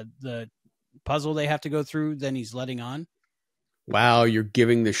puzzle they have to go through than he's letting on. Wow, you're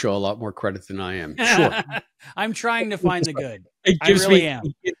giving the show a lot more credit than I am. Sure. I'm trying to find the good. It gives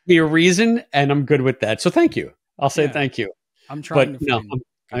me a reason, and I'm good with that. So thank you. I'll say thank you. I'm trying to find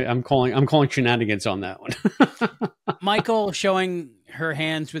I'm calling shenanigans on that one. Michael showing her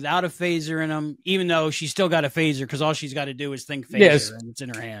hands without a phaser in them, even though she's still got a phaser because all she's got to do is think phaser and it's in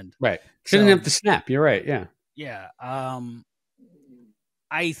her hand. Right. She didn't have to snap. You're right. Yeah. Yeah.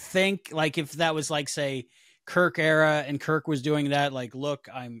 I think like if that was like say Kirk era and Kirk was doing that, like, look,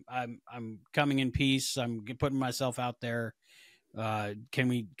 I'm coming in peace. I'm putting myself out there. Can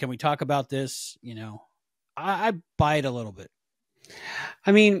we talk about this? You know, I buy it a little bit.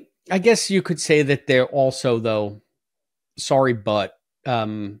 I mean, I guess you could say that they're also though, sorry, but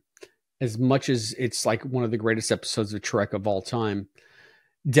as much as it's like one of the greatest episodes of Trek of all time,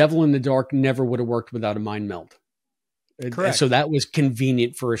 Devil in the Dark never would have worked without a mind meld. Correct. So that was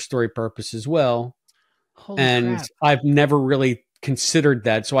convenient for a story purpose as well. Holy and crap. I've never really considered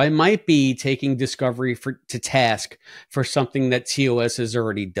that. So I might be taking Discovery to task for something that TOS has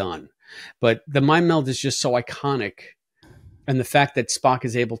already done. But the mind meld is just so iconic. And the fact that Spock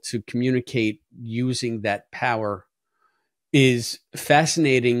is able to communicate using that power is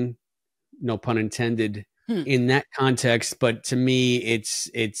fascinating, no pun intended, in that context. But to me, it's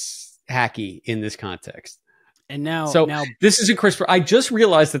hacky in this context. And now this is a Chris. I just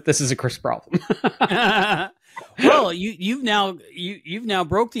realized that this is a Chris problem. Well, you've now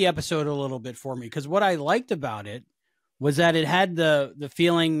broke the episode a little bit for me, because what I liked about it was that it had the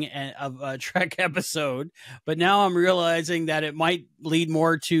feeling of a Trek episode, but now I'm realizing that it might lead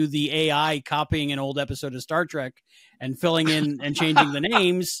more to the AI copying an old episode of Star Trek and filling in and changing the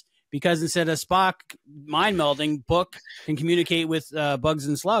names, because instead of Spock mind melding, Book can communicate with bugs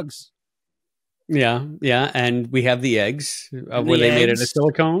and slugs. Yeah, and we have the eggs where they made it a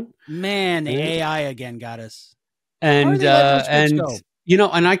silicone. Man, the AI again got us. And you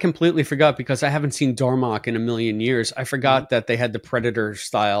know, and I completely forgot, because I haven't seen Darmok in a million years. I forgot that they had the Predator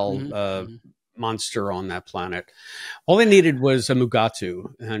style monster on that planet. All they needed was a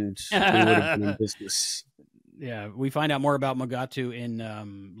Mugatu, and we would have been in business. Yeah, we find out more about Mugatu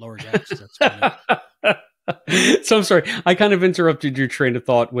in Lower Decks. That's funny. So I'm sorry, I kind of interrupted your train of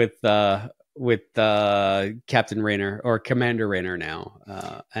thought with Captain Raynor, or Commander Raynor now.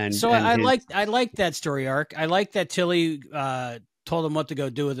 I liked that story arc. I like that Tilly told him what to go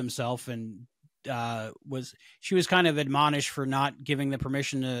do with himself, and she was kind of admonished for not giving the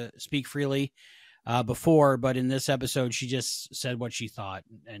permission to speak freely before, but in this episode she just said what she thought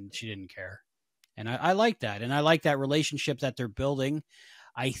and she didn't care. And I like that. And I like that relationship that they're building.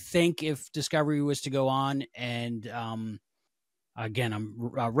 I think if Discovery was to go on and again,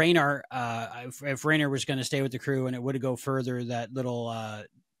 Raynor. If Raynor was going to stay with the crew and it would go further, that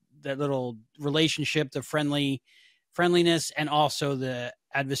little relationship, the friendliness, and also the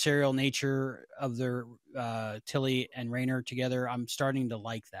adversarial nature of their Tilly and Raynor together, I'm starting to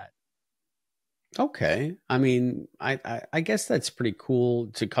like that. Okay, I mean, I guess that's pretty cool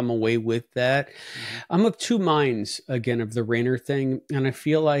to come away with that. I'm of two minds again of the Raynor thing, and I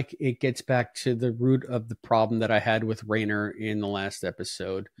feel like it gets back to the root of the problem that I had with Raynor in the last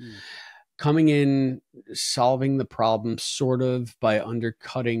episode. coming in, solving the problem sort of by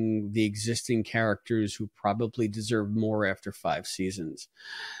undercutting the existing characters who probably deserve more after 5 seasons.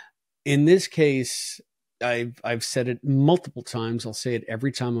 In this case, I've said it multiple times. I'll say it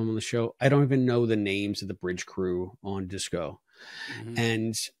every time I'm on the show. I don't even know the names of the bridge crew on Disco. Mm-hmm.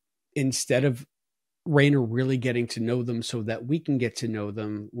 And instead of Rayner really getting to know them so that we can get to know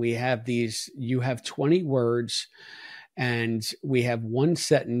them, we have you have 20 words and we have one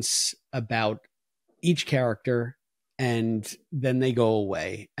sentence about each character, and then they go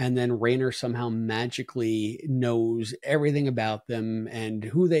away. And then Rayner somehow magically knows everything about them and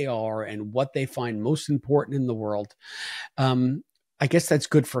who they are and what they find most important in the world. I guess that's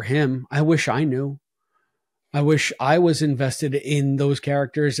good for him. I wish I knew. I wish I was invested in those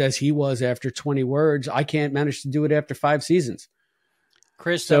characters as he was after 20 words. I can't manage to do it after 5 seasons.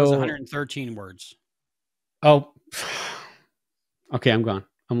 Chris, that was 113 words. Oh, okay. I'm gone.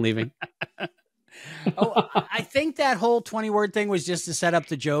 I'm leaving. I think that whole 20-word thing was just to set up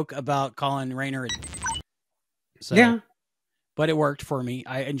the joke about calling Rayner. So, yeah, but it worked for me.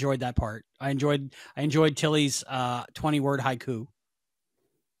 I enjoyed that part. I enjoyed Tilly's 20-word haiku.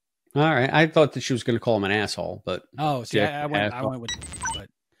 All right, I thought that she was going to call him an asshole, but see, I went with that. But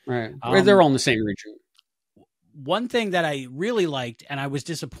right, they're all in the same region. One thing that I really liked, and I was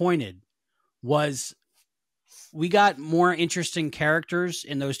disappointed, was we got more interesting characters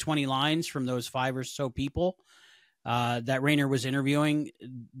in those 20 lines from those 5 or so people that Rayner was interviewing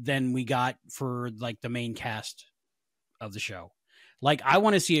than we got for like the main cast of the show. Like, I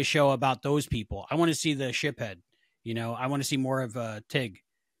want to see a show about those people. I want to see the shiphead. I want to see more of Tig.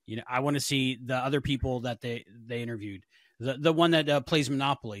 I want to see the other people that they interviewed. The one that plays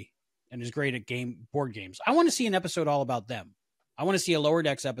Monopoly and is great at board games. I want to see an episode all about them. I want to see a Lower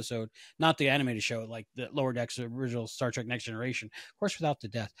Decks episode, not the animated show, like the Lower Decks original Star Trek Next Generation, of course, without the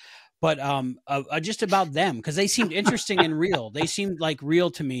death, but just about them, because they seemed interesting and real. They seemed like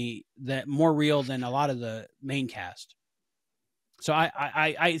real to me, that more real than a lot of the main cast. So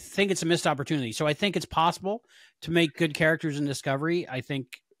I think it's a missed opportunity. So I think it's possible to make good characters in Discovery. I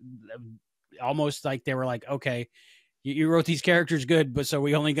think almost like they were like, okay, you wrote these characters good, but so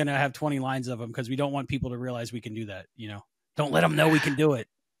we're only going to have 20 lines of them because we don't want people to realize we can do that. Don't let them know we can do it.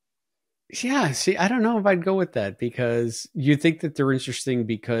 Yeah, see, I don't know if I'd go with that, because you think that they're interesting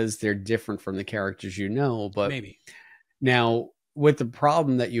because they're different from the characters but maybe. Now, with the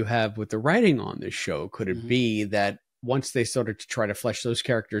problem that you have with the writing on this show, could it be that once they started to try to flesh those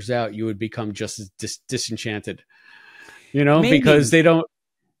characters out, you would become just as disenchanted? Maybe. Because they don't,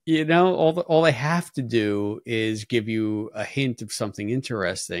 all they have to do is give you a hint of something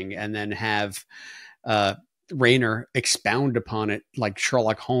interesting and then have Rayner expound upon it like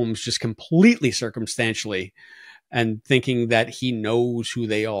Sherlock Holmes, just completely circumstantially, and thinking that he knows who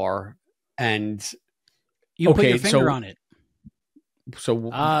they are. And you put your finger on it. So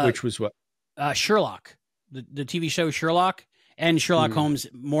which was what? Sherlock, the TV show Sherlock, and Sherlock Holmes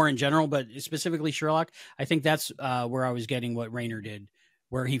more in general, but specifically Sherlock. I think that's where I was getting what Rayner did,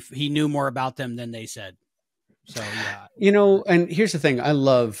 where he knew more about them than they said. So yeah, and here's the thing: I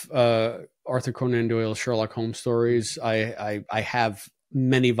love Arthur Conan Doyle's Sherlock Holmes stories. I have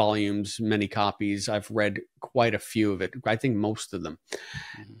many volumes, many copies. I've read quite a few of it. I think most of them,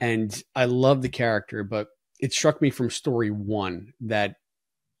 and I love the character. But it struck me from story 1 that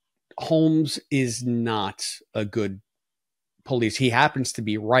Holmes is not a good police. He happens to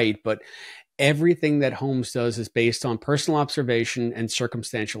be right, but everything that Holmes does is based on personal observation and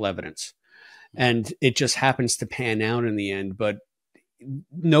circumstantial evidence. And it just happens to pan out in the end, but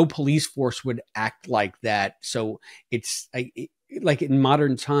no police force would act like that. So it's like in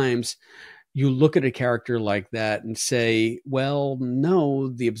modern times, you look at a character like that and say, well, no,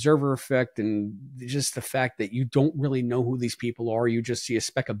 the observer effect and just the fact that you don't really know who these people are. You just see a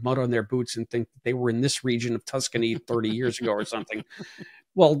speck of mud on their boots and think that they were in this region of Tuscany 30 years ago or something.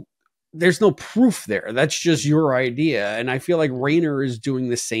 Well, there's no proof there. That's just your idea. And I feel like Rayner is doing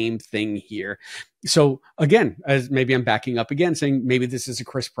the same thing here. So again, as maybe I'm backing up again, saying maybe this is a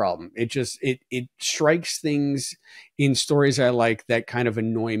Chris problem. It strikes things in stories I like that kind of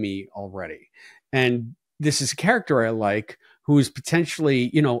annoy me already. And this is a character I like who is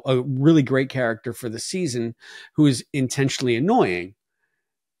potentially, a really great character for the season, who is intentionally annoying.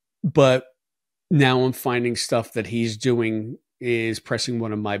 But now I'm finding stuff that he's doing is pressing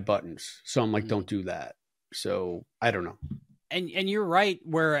one of my buttons. So I'm like, don't do that. So I don't know. And you're right.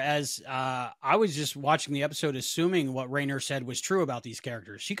 Whereas I was just watching the episode, assuming what Rayner said was true about these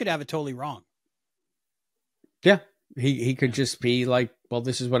characters. She could have it totally wrong. Yeah. He could just be like, well,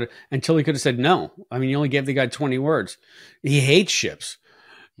 this is what until he could have said no. I mean, you only gave the guy 20 words. He hates ships.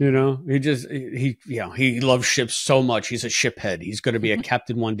 You know, he loves ships so much. He's a shiphead. He's going to be a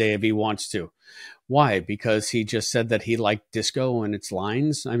captain one day if he wants to. Why? Because he just said that he liked disco and its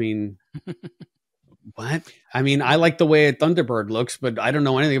lines. I mean, what? I mean, I like the way a Thunderbird looks, but I don't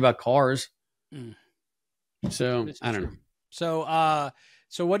know anything about cars. So I don't know.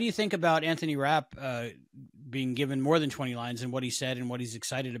 So what do you think about Anthony Rapp being given more than 20 lines and what he said and what he's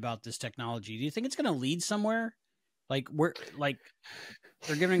excited about this technology? Do you think it's going to lead somewhere? Like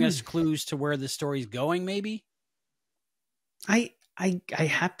they're giving us clues to where the story's going, maybe? I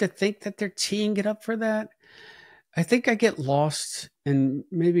have to think that they're teeing it up for that. I think I get lost, and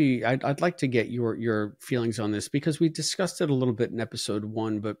maybe I'd like to get your feelings on this, because we discussed it a little bit in episode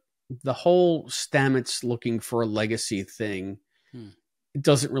 1, but the whole Stamets looking for a legacy thing, it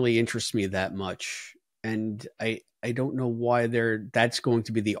doesn't really interest me that much. And I don't know why that's going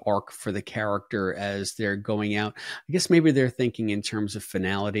to be the arc for the character as they're going out. I guess maybe they're thinking in terms of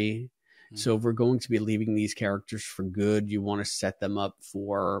finality. So if we're going to be leaving these characters for good, you want to set them up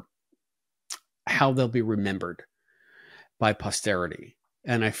for how they'll be remembered by posterity.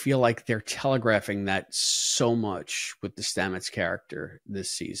 And I feel like they're telegraphing that so much with the Stamets character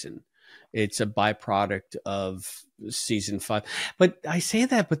this season. It's a byproduct of season 5. But I say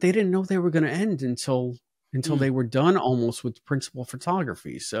that, but they didn't know they were going to end until they were done almost with principal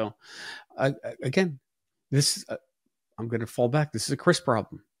photography. So again, this I'm going to fall back. This is a Chris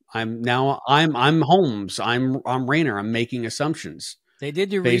problem. I'm Holmes. I'm Rayner. I'm making assumptions. They did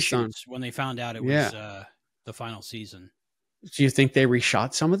do reshoots when they found out it was the final season. Do you think they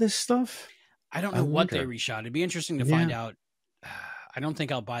reshot some of this stuff? I don't know what they reshot. It'd be interesting to find out. I don't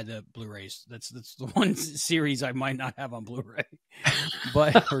think I'll buy the Blu-rays. That's the one series I might not have on Blu-ray,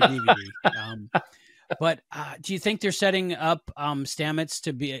 but or DVD. But do you think they're setting up Stamets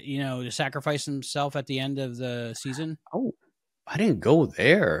to be, to sacrifice himself at the end of the season? Oh, I didn't go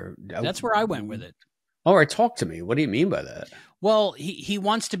there. That's where I went with it. All right, talk to me. What do you mean by that? Well, he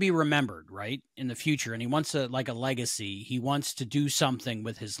wants to be remembered, right, in the future, and he wants a legacy. He wants to do something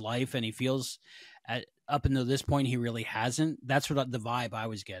with his life, and he feels up until this point he really hasn't. That's what the vibe I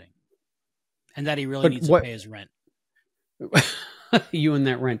was getting, and that he really needs to pay his rent. You and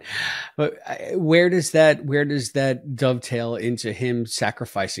that rent. But where does that dovetail into him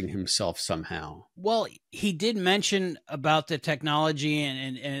sacrificing himself somehow? Well, he did mention about the technology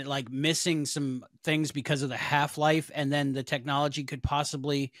and like missing some things because of the half-life, and then the technology could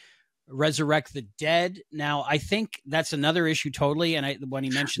possibly resurrect the dead. Now, I think that's another issue totally. And when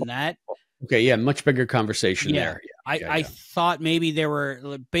he mentioned that. Okay, yeah, much bigger conversation there. I thought maybe they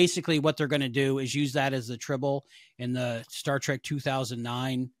were basically what they're going to do is use that as the tribble in the Star Trek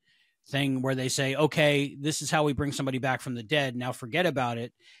 2009 thing where they say, okay, this is how we bring somebody back from the dead. Now forget about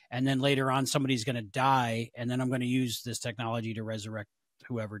it. And then later on, somebody's going to die. And then I'm going to use this technology to resurrect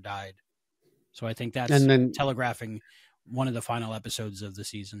whoever died. So I think that's telegraphing one of the final episodes of the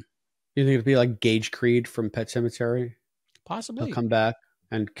season. You think it'd be like Gage Creed from Pet Sematary? Possibly. He'll come back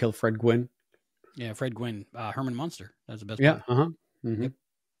and kill Fred Gwynn. Yeah, Fred Gwynn, Herman Munster. That's the best. Yeah. Yep.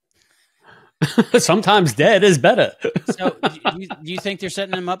 Sometimes dead is better. So, do you think they're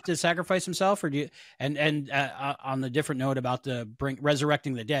setting him up to sacrifice himself, or do you? And on the different note about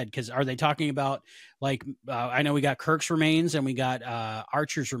resurrecting the dead, because are they talking about like I know we got Kirk's remains and we got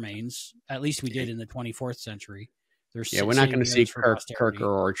Archer's remains. At least we did in the 24th century. We're not going to see Kirk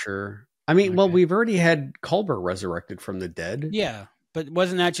or Archer. I mean, well, we've already had Culber resurrected from the dead. Yeah. But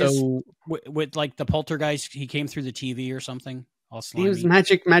wasn't that just with like the poltergeist? He came through the TV or something. All slimy. He was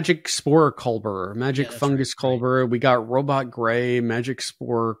magic spore Culber, magic fungus Culber. Right. We got Robot Gray, magic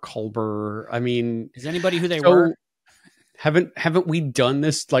spore Culber. I mean, is anybody who they were? Haven't we done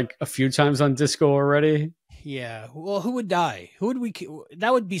this like a few times on Disco already? Yeah. Well, who would die? Who would we?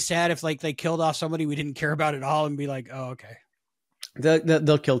 That would be sad if like they killed off somebody we didn't care about at all and be like, oh, okay.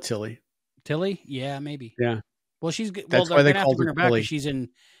 They'll kill Tilly. Tilly? Yeah, maybe. Yeah. Well, she's good. That's why they called her back. She's in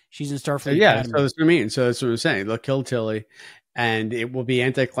Starfleet. Yeah, Academy. so that's what I mean. So that's what I'm saying. They'll kill Tilly, and it will be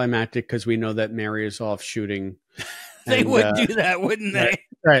anticlimactic because we know that Mary is off shooting. They would do that, wouldn't they?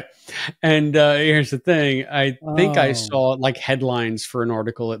 Right. And here's the thing. I think I saw like headlines for an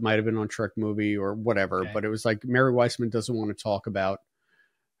article. It might have been on Trek Movie or whatever, but it was like Mary Weissman doesn't want to talk about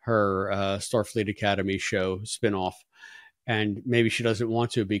her Starfleet Academy show spinoff. And maybe she doesn't want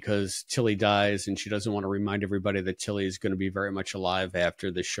to because Tilly dies, and she doesn't want to remind everybody that Tilly is going to be very much alive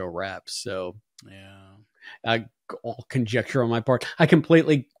after the show wraps. So, all conjecture on my part.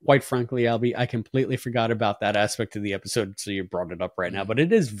 Quite frankly, Albie, I completely forgot about that aspect of the episode. So you brought it up right now, but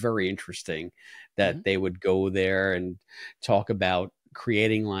it is very interesting that they would go there and talk about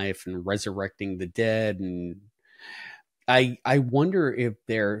creating life and resurrecting the dead. And I wonder if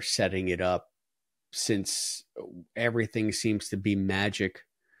they're setting it up, since everything seems to be magic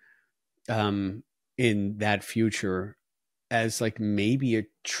in that future, as like maybe a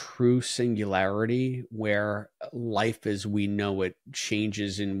true singularity where life as we know it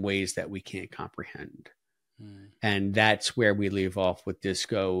changes in ways that we can't comprehend. And that's where we leave off with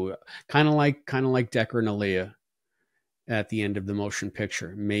Disco, kind of like Decker and Aaliyah at the end of the motion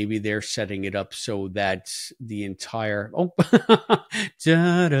picture. Maybe they're setting it up so that the entire da,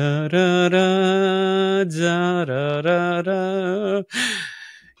 da, da, da, da, da, da.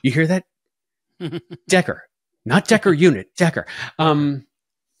 You hear that? Decker, not Decker unit, Decker.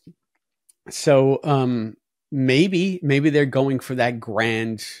 So maybe they're going for that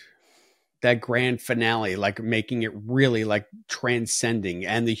grand finale, like making it really like transcending,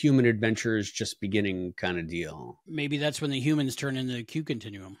 and the human adventure is just beginning kind of deal. Maybe that's when the humans turn into the Q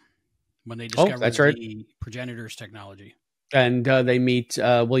continuum, when they discover the progenitors technology. And they meet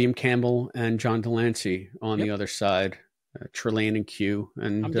William Campbell and John Delancey on the other side, Trillane and Q.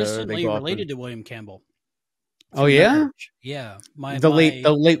 And I'm distantly related to William Campbell. Oh yeah, marriage. Yeah. The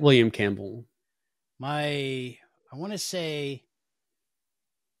late William Campbell. I want to say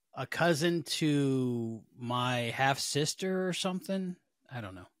a cousin to my half sister or something. I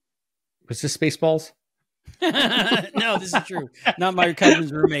don't know. Was this Spaceballs? No, this is true. Not my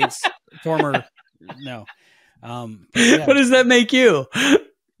cousin's roommate's former. No. Yeah. What does that make you?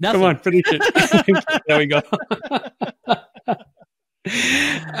 Nothing. Come on, finish it. There we go.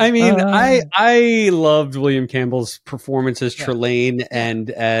 I mean, I loved William Campbell's performance as Trillane and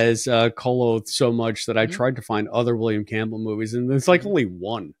as Colo so much that I tried to find other William Campbell movies, and there's like only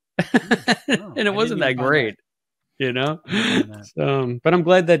one. And it wasn't that great, you know. But I'm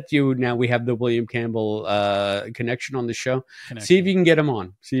glad that we have the William Campbell connection on the show. See if you can get him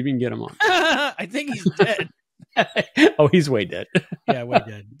on. I think he's dead. Oh, he's way dead. Yeah, way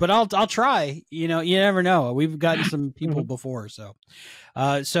dead. But I'll try. You know, you never know. We've gotten some people before, so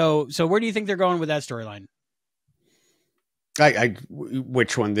where do you think they're going with that storyline?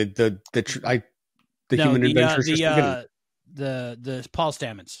 Which one? The human adventures. The Paul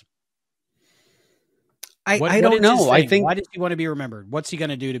Stamets. I don't know. I think, why does he want to be remembered? What's he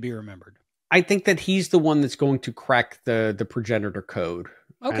going to do to be remembered? I think that he's the one that's going to crack the progenitor code.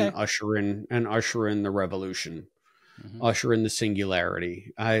 Okay. And usher in the revolution, usher in the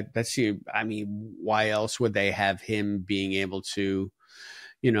singularity. I mean, why else would they have him being able to,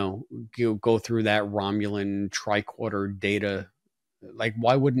 go through that Romulan tricorder data? Like,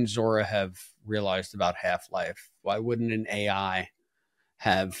 why wouldn't Zora have realized about Half-Life? Why wouldn't an AI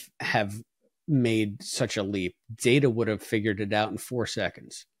have made such a leap? Data would have figured it out in 4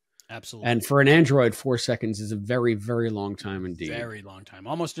 seconds. Absolutely. And for an android, 4 seconds is a very, very long time indeed. Very long time.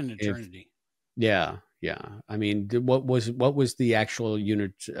 Almost an eternity. Yeah. I mean, what was the actual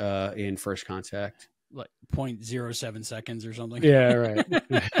unit in First Contact? Like 0.07 seconds or something. Yeah, right.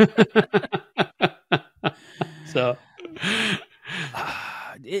 So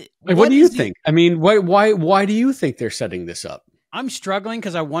what do you think? I mean, why do you think they're setting this up? I'm struggling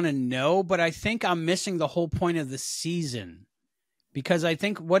because I want to know, but I think I'm missing the whole point of the season. Because I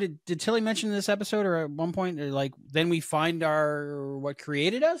think, did Tilly mention in this episode, or at one point, like, then we find what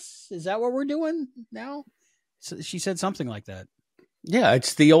created us? Is that what we're doing now? So she said something like that. Yeah,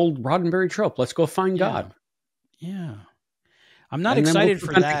 it's the old Roddenberry trope. Let's go find God. Yeah. I'm not excited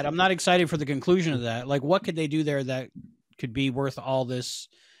for that. I'm not excited for the conclusion of that. Like, what could they do there that could be worth all this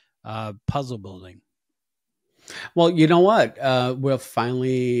puzzle building? Well, you know what? We'll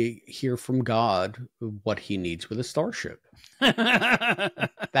finally hear from God what he needs with a starship.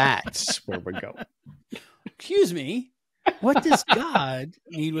 That's where we go. Excuse me. What does God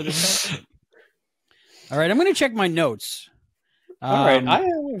need with a starship? All right, I'm going to check my notes. All right. I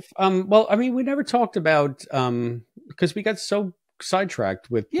have, well, I mean, we never talked about, because we got so sidetracked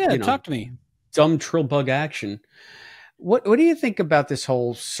with, talk to me. Dumb Trill bug action. What do you think about this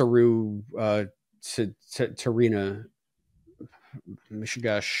whole Saru, Tarina,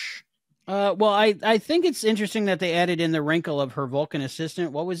 Mishigash? Well, I think it's interesting that they added in the wrinkle of her Vulcan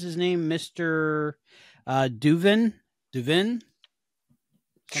assistant. What was his name? Mr. Duvin? Something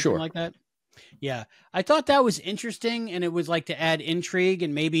Sure. Like that. Yeah. I thought that was interesting, and it was like to add intrigue,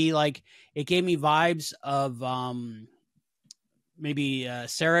 and maybe like it gave me vibes of maybe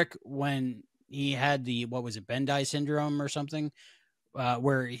Sarek when he had the, what was it, Bendai syndrome or something,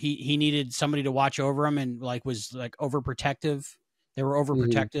 where he needed somebody to watch over him and like was like overprotective. They were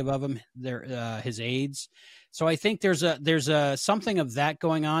overprotective of him, his aides. So I think there's a something of that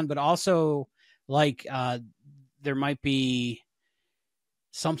going on, but also like there might be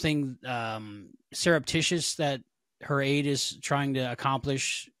something surreptitious that her aide is trying to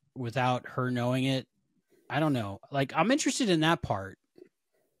accomplish without her knowing it. I don't know. Like, I'm interested in that part.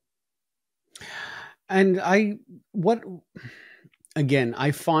 And I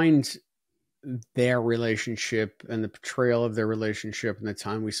find their relationship and the portrayal of their relationship and the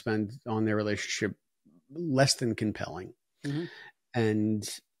time we spend on their relationship less than compelling. Mm-hmm. And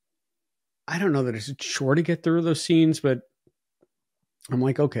I don't know that it's a chore to get through those scenes, but I'm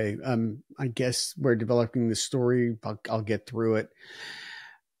like, okay, I guess we're developing the story. I'll get through it.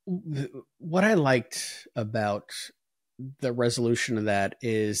 What I liked about the resolution of that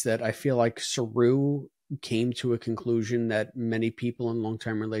is that I feel like Saru came to a conclusion that many people in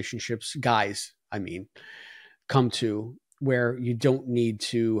long-term relationships, guys, I mean, come to, where you don't need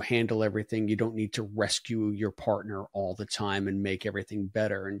to handle everything. You don't need to rescue your partner all the time and make everything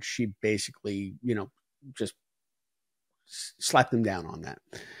better. And she basically, just slapped them down on that.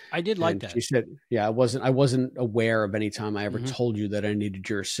 I did like that. She said, yeah, I wasn't aware of any time I ever told you that I needed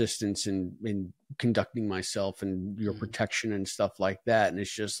your assistance in conducting myself and your protection and stuff like that. And it's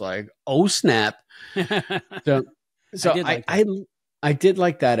just like, oh snap. So I did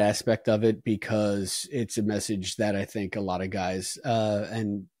like that aspect of it, because it's a message that I think a lot of guys,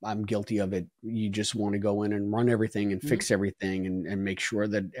 and I'm guilty of it, you just want to go in and run everything and fix everything and make sure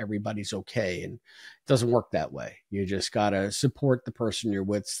that everybody's okay. And it doesn't work that way. You just got to support the person you're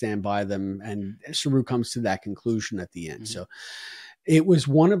with, stand by them. And Saru comes to that conclusion at the end. So it was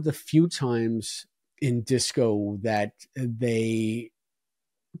one of the few times in Disco that they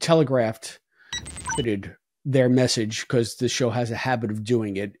telegraphed their message, because the show has a habit of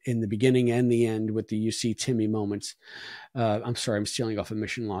doing it in the beginning and the end with the "you see Timmy" moments. I'm sorry, I'm stealing off a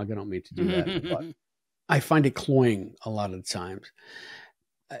mission log. I don't mean to do that, but I find it cloying a lot of the times.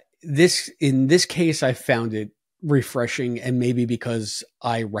 In this case, I found it refreshing, and maybe because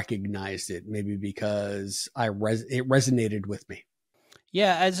I recognized it, maybe because it resonated with me.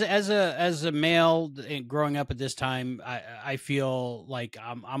 Yeah, as a male growing up at this time, I feel like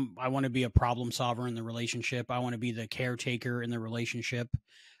I want to be a problem solver in the relationship. I want to be the caretaker in the relationship.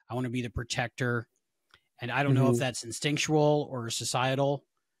 I want to be the protector, and I don't know if that's instinctual or societal,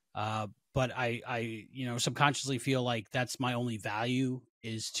 but I subconsciously feel like that's my only value,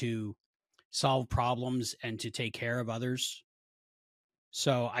 is to solve problems and to take care of others.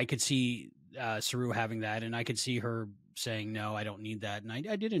 So I could see Saru having that, and I could see her saying, no, I don't need that. And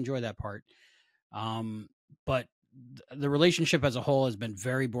I did enjoy that part. But the relationship as a whole has been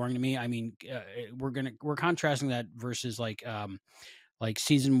very boring to me. I mean, we're contrasting that versus like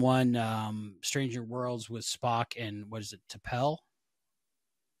season 1, Stranger Worlds with Spock and what is it? T'Pring.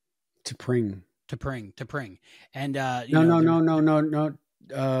 And, No.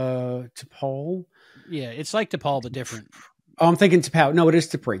 T'Pol. Yeah. It's like T'Pol, but different. Oh, I'm thinking T'Pau. No, it is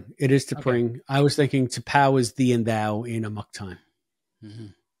T'Pring. It is T'Pring. Okay. I was thinking T'Pau is thee and thou in Amok Time.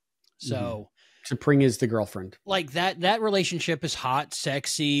 So T'Pring is the girlfriend. Like that relationship is hot,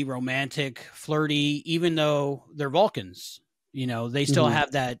 sexy, romantic, flirty, even though they're Vulcans. They still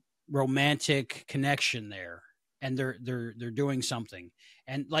have that romantic connection there, and they're doing something.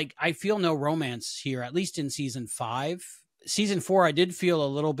 And like, I feel no romance here, at least in season 5. Season 4, I did feel a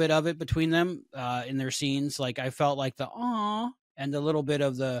little bit of it between them in their scenes. Like, I felt like the aw and the little bit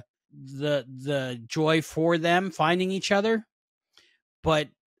of the joy for them finding each other. But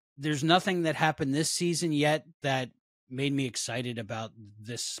there's nothing that happened this season yet that made me excited about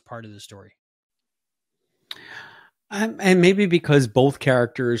this part of the story. And maybe because both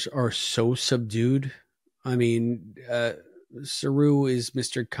characters are so subdued. I mean, Saru is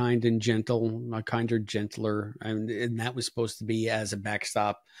Mr. Kind and Gentle, kinder, gentler. And that was supposed to be as a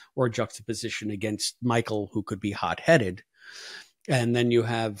backstop or a juxtaposition against Michael, who could be hot-headed. And then you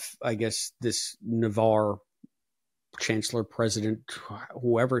have, I guess, this Navarre chancellor, president,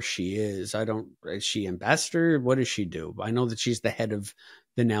 whoever she is. Is she ambassador? What does she do? I know that she's the head of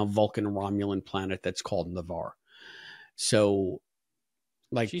the now Vulcan Romulan planet that's called Navarre. So,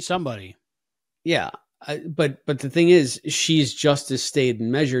 like, she's somebody. Yeah. But the thing is, she's just as staid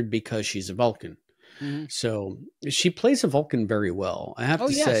and measured because she's a Vulcan. So she plays a Vulcan very well. I have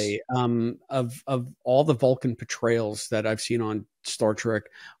to say, of all the Vulcan portrayals that I've seen on Star Trek,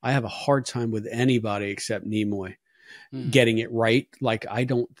 I have a hard time with anybody except Nimoy getting it right. Like, I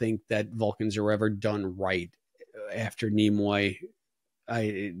don't think that Vulcans are ever done right after Nimoy.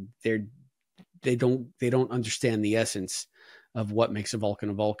 They don't understand the essence of what makes a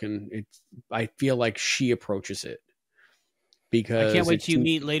Vulcan. I feel like she approaches it, because I can't wait till you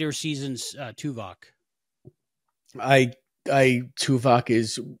meet later seasons Tuvok. Tuvok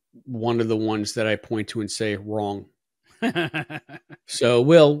is one of the ones that I point to and say wrong. So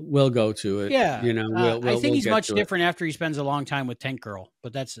we'll go to it. Yeah. You know, we'll I think he's get much to it. different after he spends a long time with Tank Girl,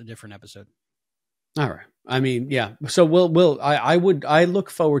 but that's a different episode. All right. I mean, yeah. So I look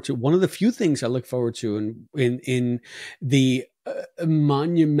forward to one of the few things I look forward to in the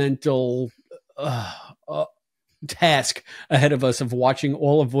monumental task ahead of us of watching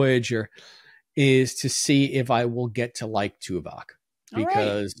all of Voyager is to see if I will get to like Tuvok,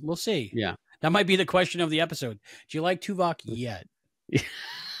 because we'll see. Yeah, that might be the question of the episode. Do you like Tuvok yet?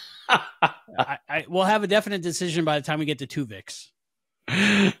 We'll have a definite decision by the time we get to Tuvix.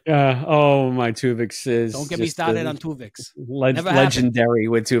 Oh, my Tuvix is. Don't get me started on Tuvix. Legendary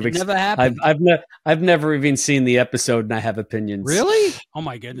with Tuvix. It never happened. I've never even seen the episode, and I have opinions. Really? Oh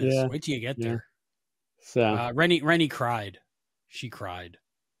my goodness! Yeah. Wait till you get there. So Rennie cried. She cried.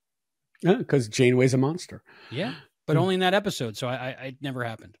 Because Janeway's a monster. Yeah, but only in that episode. So it never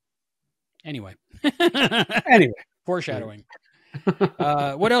happened. Anyway. Foreshadowing.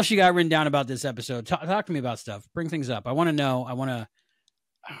 What else you got written down about this episode? Talk to me about stuff. Bring things up. I want to know. I want to.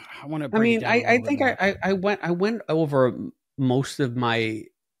 I think I went over most of my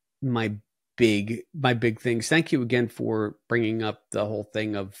big things. Thank you again for bringing up the whole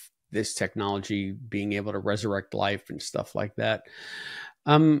thing of this technology being able to resurrect life and stuff like that.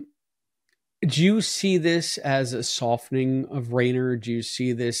 Do you see this as a softening of Rayner? Do you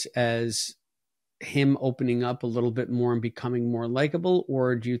see this as him opening up a little bit more and becoming more likable?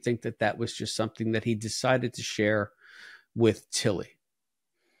 Or do you think that was just something that he decided to share with Tilly?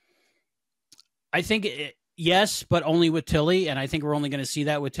 I think yes, but only with Tilly. And I think we're only going to see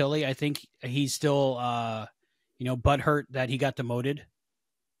that with Tilly. I think he's still, butthurt that he got demoted.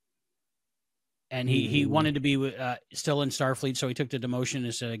 And he wanted to be still in Starfleet, so he took the demotion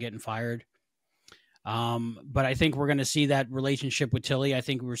instead of getting fired. But I think we're going to see that relationship with Tilly. I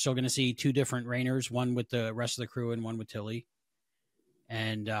think we're still going to see two different Rayners, one with the rest of the crew and one with Tilly.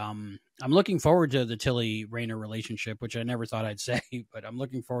 And I'm looking forward to the Tilly Rayner relationship, which I never thought I'd say, but I'm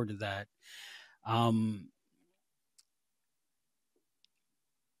looking forward to that. I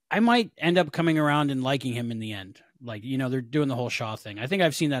might end up coming around and liking him in the end. Like, they're doing the whole Shaw thing. I think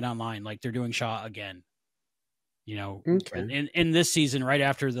I've seen that online. Like, they're doing Shaw again, in this season, right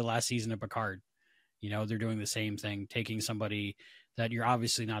after the last season of Picard. They're doing the same thing, taking somebody that you're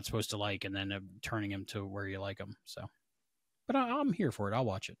obviously not supposed to like and then turning him to where you like him. So, but I'm here for it. I'll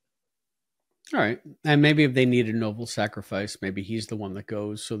watch it. All right. And maybe if they need a noble sacrifice, maybe he's the one that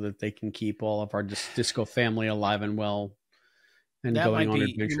goes so that they can keep all of our Disco family alive and well and that going on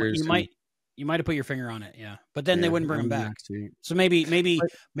adventures. You might have put your finger on it. Yeah. But then they wouldn't bring him back. So maybe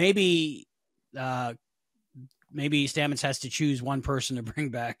Stamets has to choose one person to bring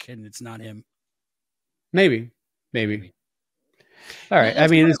back and it's not him. Maybe. All right.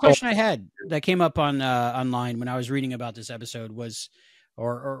 The question I had that came up on online when I was reading about this episode was,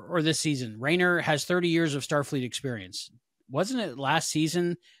 or this season, Rayner has 30 years of Starfleet experience. Wasn't it last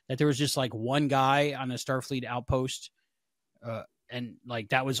season that there was just like one guy on a Starfleet outpost, and like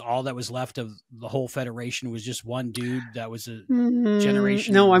that was all that was left of the whole Federation was just one dude that was a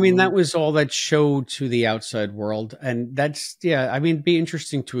generation? No, that was all that showed to the outside world, and that's be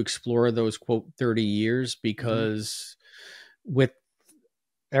interesting to explore those quote 30 years because with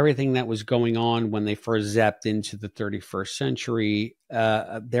everything that was going on when they first zapped into the 31st century,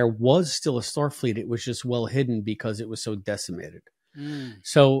 there was still a Starfleet. It was just well hidden because it was so decimated.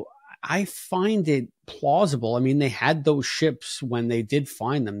 So I find it plausible. They had those ships when they did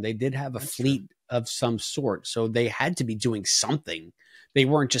find them. They did have a fleet of some sort. So they had to be doing something. They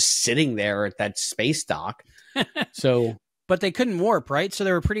weren't just sitting there at that space dock. But they couldn't warp, right? So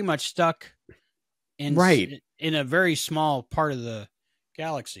they were pretty much stuck in a very small part of the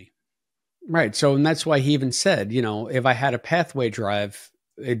galaxy. Right. So, and that's why he even said, if I had a pathway drive,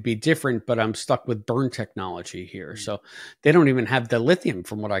 it'd be different, but I'm stuck with burn technology here. So they don't even have the lithium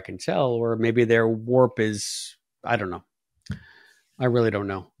from what I can tell, or maybe their warp is, I don't know. I really don't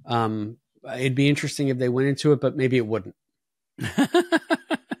know. It'd be interesting if they went into it, but maybe it wouldn't.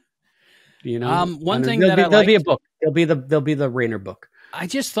 One thing there'll be a book. There'll be the Rayner book. I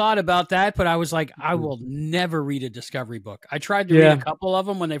just thought about that, but I was like, I will never read a Discovery book. I tried to read a couple of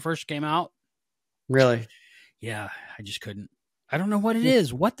them when they first came out. Really? Yeah, I just couldn't. I don't know what it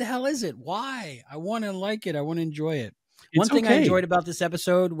is. What the hell is it? Why? I want to like it. I want to enjoy it. One thing I enjoyed about this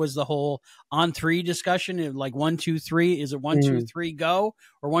episode was the whole on three discussion. Like 1, 2, 3. Is it 1, 2, 3, go,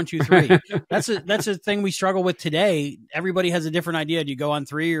 or 1, 2, 3? That's a thing we struggle with today. Everybody has a different idea. Do you go on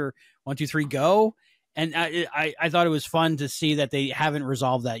 3 or 1, 2, 3, go? And I thought it was fun to see that they haven't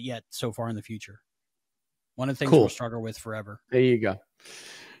resolved that yet so far in the future. One of the things we'll struggle with forever. There you go.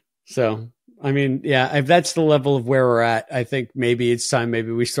 So, I mean, yeah, if that's the level of where we're at, I think maybe it's time.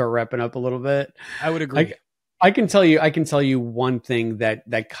 Maybe we start wrapping up a little bit. I would agree. I can tell you one thing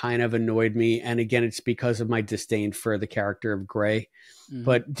that kind of annoyed me. And again, it's because of my disdain for the character of Gray. Mhm.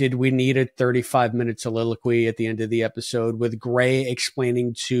 But did we need a 35-minute soliloquy at the end of the episode with Gray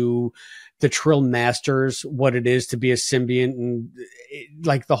explaining to the Trill masters what it is to be a symbiont and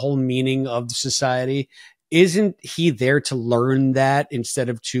like the whole meaning of society? Isn't he there to learn that instead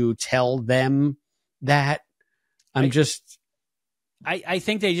of to tell them that? I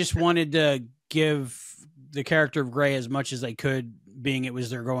think they just wanted to give the character of Gray as much as they could, being it was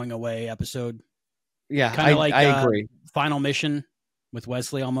their going away episode. Yeah, kind of like I agree. Final Mission with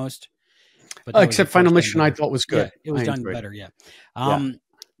Wesley almost. But except Final Mission, I thought was good. Yeah, it was done better. Yeah.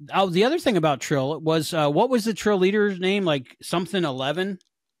 Oh, the other thing about Trill was what was the Trill leader's name? Like something 11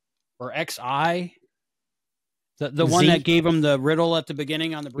 or XI. The one that gave him the riddle at the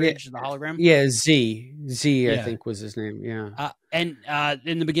beginning on the bridge, the hologram? Yeah, Z, I think was his name, yeah. And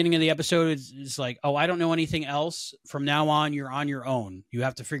in the beginning of the episode, it's like, oh, I don't know anything else. From now on, you're on your own. You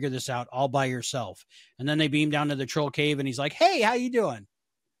have to figure this out all by yourself. And then they beam down to the Trill cave, and he's like, hey, how you doing?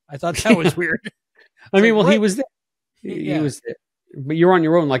 I thought that was weird. I mean, he was there. He was there. But you're on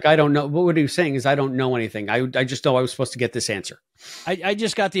your own. Like, I don't know. What he was saying is, I don't know anything. I just know I was supposed to get this answer. I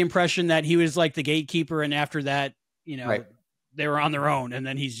just got the impression that he was like the gatekeeper, and after that, they were on their own, and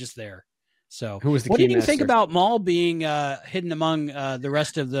then he's just there. So, who was the what key did you master? think about Maul being hidden among the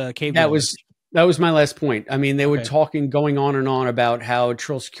rest of the cave? That was my last point. I mean, they were going on and on about how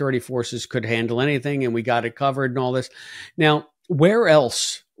Trill security forces could handle anything, and we got it covered and all this. Now, where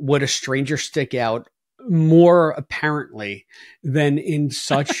else would a stranger stick out more apparently than in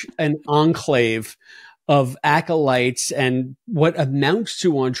such an enclave of acolytes and what amounts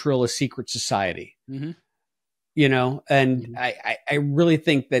to on Trill a secret society? Mm-hmm. And I really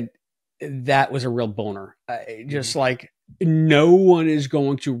think that was a real boner. Just like no one is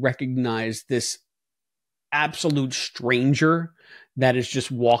going to recognize this absolute stranger that is just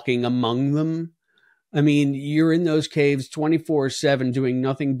walking among them. I mean, you're in those caves 24/7 doing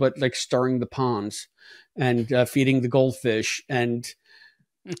nothing but like stirring the ponds and feeding the goldfish. And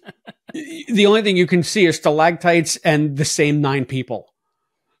the only thing you can see are stalactites and the same 9 people.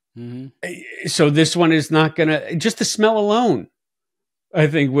 Mm-hmm. So this one is not going to, just the smell alone, I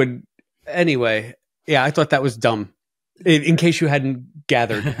think would, anyway. Yeah, I thought that was dumb. In case you hadn't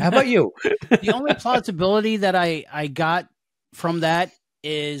gathered. How about you? The only plausibility that I got from that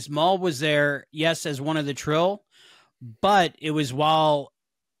is Maul was there, yes, as one of the Trill, but it was while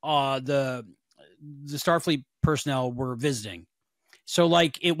the Starfleet personnel were visiting. So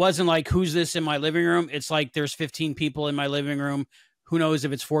like, it wasn't like, who's this in my living room? It's like, there's 15 people in my living room. Who knows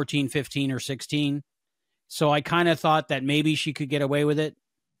if it's 14, 15, or 16. So I kind of thought that maybe she could get away with it.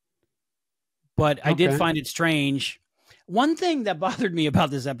 But I did find it strange. One thing that bothered me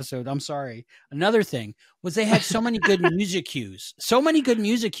about this episode, I'm sorry, another thing, was they had so many good music cues. So many good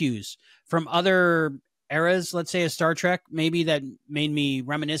music cues from other eras, let's say a Star Trek, maybe that made me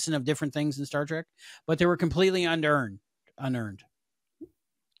reminiscent of different things in Star Trek. But they were completely unearned.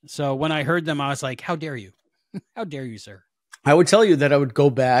 So when I heard them, I was like, how dare you? How dare you, sir? I would tell you that I would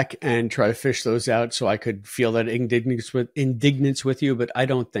go back and try to fish those out so I could feel that indignance with you, but I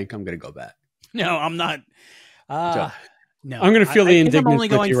don't think I'm going to go back. No, I'm not. No, I'm going to feel the indignance. I'm only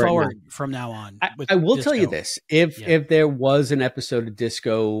going forward right from now on. I will tell you this: if there was an episode of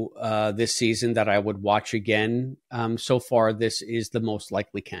Disco this season that I would watch again, so far this is the most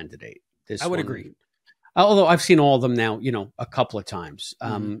likely candidate. I would agree. Although I've seen all of them now, a couple of times,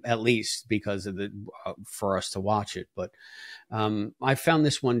 at least because of for us to watch it. But I found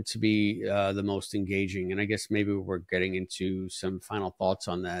this one to be the most engaging, and I guess maybe we're getting into some final thoughts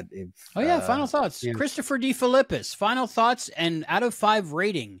on that. Final thoughts. Yeah. Christopher D. Philippus, final thoughts and out of 5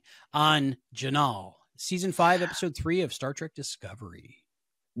 rating on Jinaal, season 5, episode 3 of Star Trek Discovery.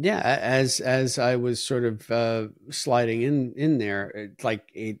 Yeah, as I was sort of sliding in there,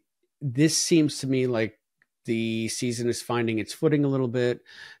 this seems to me like the season is finding its footing a little bit.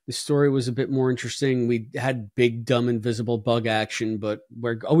 The story was a bit more interesting. We had big, dumb, invisible bug action, but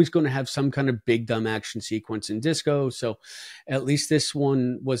we're always going to have some kind of big, dumb action sequence in Disco. So at least this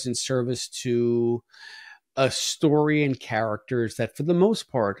one was in service to a story and characters that for the most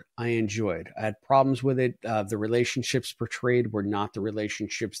part I enjoyed. I had problems with it. The relationships portrayed were not the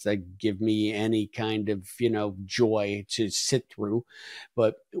relationships that give me any kind of, joy to sit through,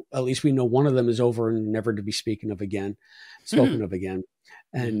 but at least we know one of them is over and never to be spoken of again.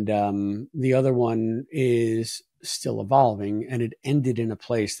 And the other one is still evolving, and it ended in a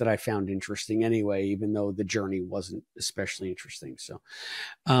place that I found interesting anyway, even though the journey wasn't especially interesting. So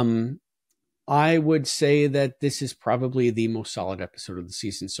I would say that this is probably the most solid episode of the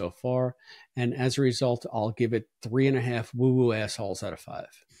season so far. And as a result, I'll give it 3.5 woo-woo assholes out of 5.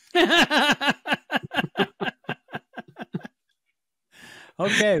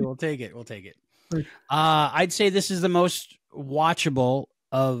 Okay, we'll take it. We'll take it. I'd say this is the most watchable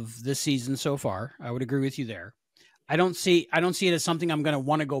of this season so far. I would agree with you there. I don't see it as something I'm going to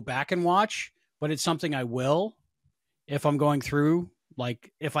want to go back and watch, but it's something I will if I'm going through.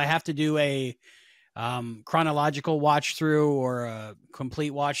 Like if I have to do a chronological watch through or a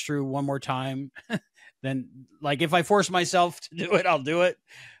complete watch through one more time, then like if I force myself to do it, I'll do it.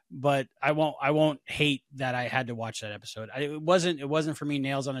 But I won't hate that I had to watch that episode. It wasn't for me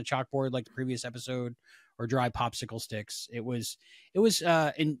nails on a chalkboard like the previous episode or dry popsicle sticks. It was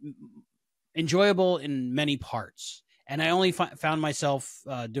enjoyable in many parts. And I only found myself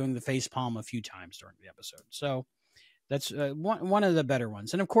doing the face palm a few times during the episode. So that's one of the better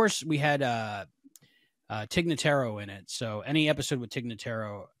ones. And of course we had Tig Notaro in it. So any episode with Tig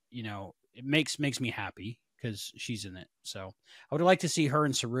Notaro, you know, it makes me happy because she's in it. So I would like to see her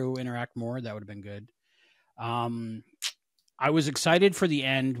and Saru interact more. That would have been good. I was excited for the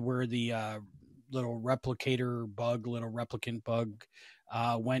end where the little replicant bug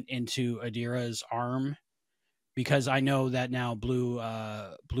went into Adira's arm, because I know that now Blue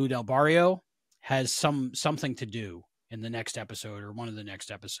Del Barrio has something to do in the next episode or one of the next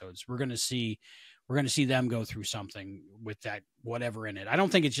episodes. We're going to see them go through something with that whatever in it. I don't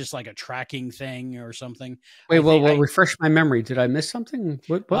think it's just like a tracking thing or something. Wait, refresh my memory. Did I miss something?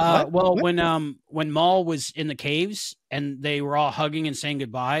 What? Well, when Maul was in the caves and they were all hugging and saying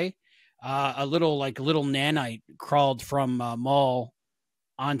goodbye, a little nanite crawled from Maul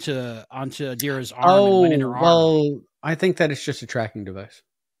onto Adira's arm and went in her arm. Well, I think that it's just a tracking device.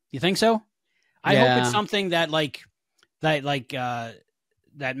 You think so? I hope it's something that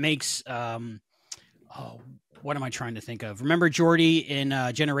makes what am I trying to think of? Remember Geordi in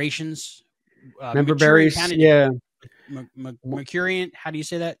Generations? Remember berries? Yeah. Mercurian. How do you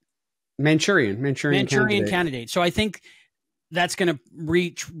say that? Manchurian candidate. So I think that's going to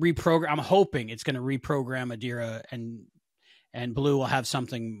reprogram. I'm hoping it's going to reprogram Adira, and Blue will have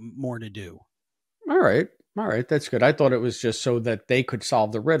something more to do. All right. That's good. I thought it was just so that they could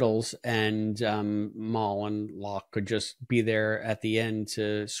solve the riddles, and Maul and Locke could just be there at the end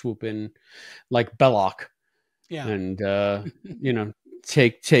to swoop in like Belloc. Yeah. And,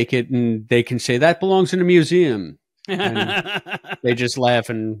 take it, and they can say that belongs in a museum. And they just laugh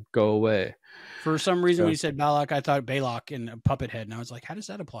and go away. For some reason, when you said Balak, I thought Balok in a puppet head, and I was like, how does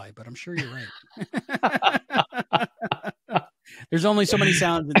that apply? But I'm sure you're right. There's only so many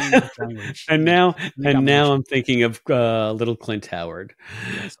sounds in the English language. And now I'm thinking of little Clint Howard.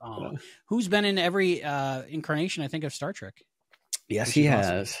 Yes. Who's been in every incarnation, I think, of Star Trek. Yes, he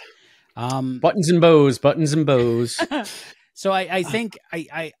has. Buttons and bows. So I think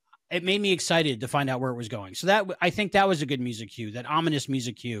it made me excited to find out where it was going. So I think that was a good music cue, that ominous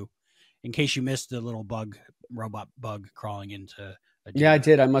music cue, in case you missed the little robot bug crawling into. Yeah, I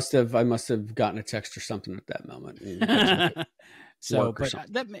did. I must have gotten a text or something at that moment. So,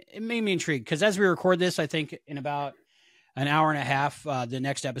 but it made me intrigued, because as we record this, I think in about an hour and a half, the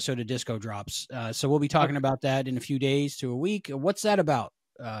next episode of Disco drops. So we'll be talking about that in a few days to a week. What's that about,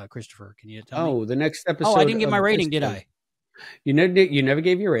 Christopher? Can you tell me? Oh, the next episode. Oh, I didn't give my rating, did I? You never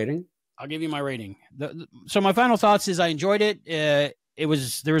gave your rating. I'll give you my rating. So my final thoughts is I enjoyed it. There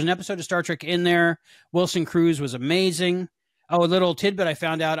was an episode of Star Trek in there. Wilson Cruz was amazing. Oh, a little tidbit I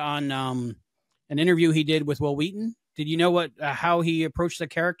found out on an interview he did with Will Wheaton. Did you know how he approached the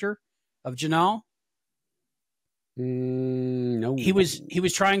character of Jinaal? No. He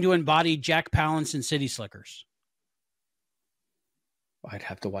was trying to embody Jack Palance in City Slickers. I'd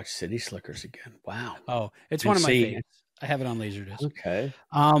have to watch City Slickers again. Wow. Oh, it's one of my favorites. I have it on Laserdisc. Okay.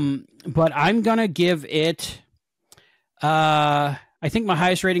 But I'm gonna give it. I think my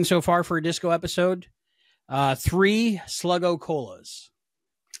highest rating so far for a Disco episode. 3 Sluggo Colas.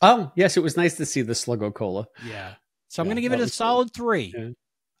 Oh, yes, it was nice to see the Sluggo Cola. Yeah. So I'm going to give it a solid 3. Yeah.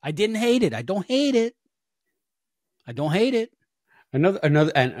 I didn't hate it. I don't hate it. Another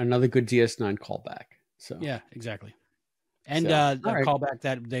good DS9 callback. So yeah, exactly. And the callback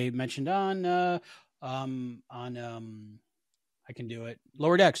that they mentioned on I can do it.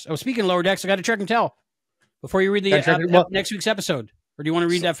 Lower Decks. Oh, speaking of Lower Decks, I got to check and tell before you read the next week's episode. Or do you want to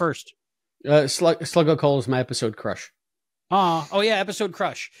read that first? Sluggo Cola is my episode crush. Oh yeah, episode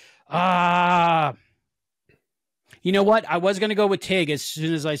crush. You know what? I was going to go with Tig as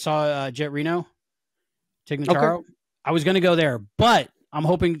soon as I saw Jet Reno. Tig Notaro. Okay. I was going to go there, but I'm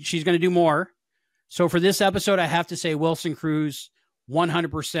hoping she's going to do more. So for this episode, I have to say Wilson Cruz,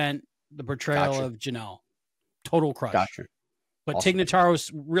 100% the portrayal of Jinaal. Total crush. Gotcha. But awesome. Tig Notaro's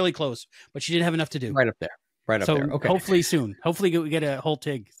really close, but she didn't have enough to do. Right up there. Right up there. Okay. Hopefully soon. Hopefully we get a whole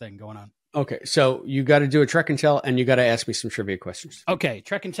Tig thing going on. Okay. So you got to do a Trek and Tell, and you got to ask me some trivia questions. Okay.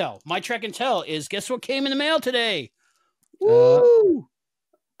 Trek and Tell. My Trek and Tell is, guess what came in the mail today? Woo!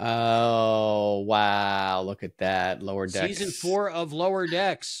 Oh, wow. Look at that. Lower Decks. Season 4 of Lower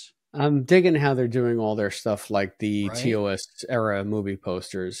Decks. I'm digging how they're doing all their stuff like the TOS era movie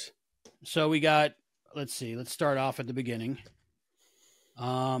posters. So we got, let's see, let's start off at the beginning.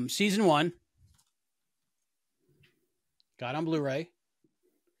 Season 1. Got on Blu-ray.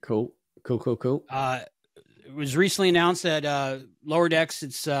 Cool. It was recently announced that Lower Decks,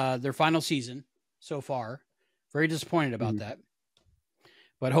 it's their final season so far. Very disappointed about that.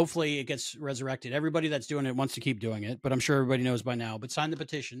 But hopefully it gets resurrected. Everybody that's doing it wants to keep doing it, but I'm sure everybody knows by now. But sign the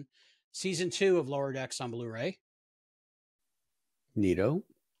petition. Season 2 of Lower Decks on Blu-ray. Neato.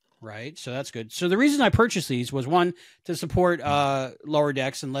 Right. So that's good. So the reason I purchased these was, one, to support Lower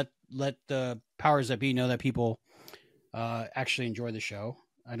Decks and let the powers that be know that people actually enjoy the show.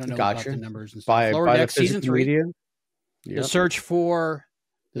 I don't know about the numbers and stuff. Lower Decks Season 3. Yep. The search for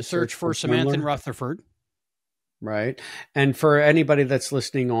Samantha Rutherford. Right. And for anybody that's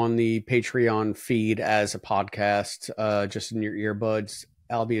listening on the Patreon feed as a podcast, just in your earbuds,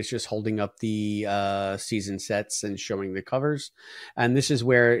 Albie is just holding up the season sets and showing the covers. And this is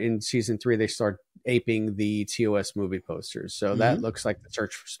where in season 3, they start aping the TOS movie posters. So that looks like the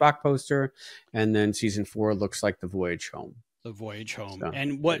Search for Spock poster. And then season 4 looks like the Voyage Home. The Voyage Home. So,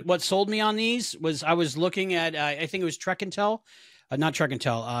 and what sold me on these was I was looking at, I think it was Trek and Tell. Not Trek and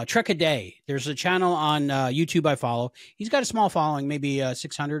Tell, Trek a Day. There's a channel on YouTube I follow. He's got a small following, maybe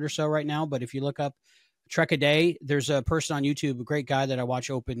 600 or so right now. But if you look up Trek a Day, there's a person on YouTube, a great guy that I watch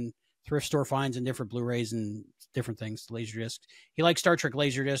open thrift store finds and different Blu-rays and different things, Laserdiscs. He likes Star Trek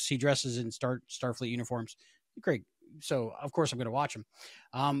Laserdiscs. He dresses in Starfleet uniforms. Great. So, of course, I'm going to watch him.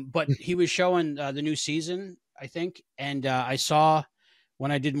 But he was showing the new season, I think. And I saw,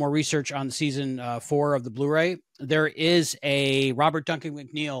 when I did more research on season 4 of the Blu-ray, there is a Robert Duncan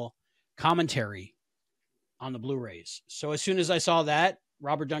McNeil commentary on the Blu-rays. So as soon as I saw that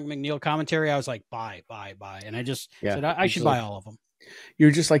Robert Duncan McNeil commentary, I was like, buy. And I just said, I should buy all of them.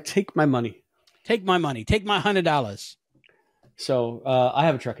 You're just like, take my money. Take my money. Take my $100. So I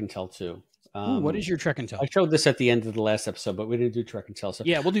have a Trek and Tell too. What is your Trek and Tell? I showed this at the end of the last episode, but we didn't do Trek and Tell. So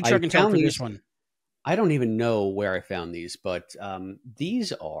yeah, we'll do Trek and Tell for this one. I don't even know where I found these, but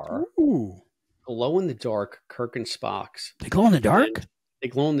these are glow-in-the-dark Kirk and Spock's. They glow in the dark? They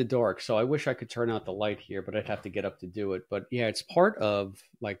glow in the dark. So I wish I could turn out the light here, but I'd have to get up to do it. But yeah, it's part of,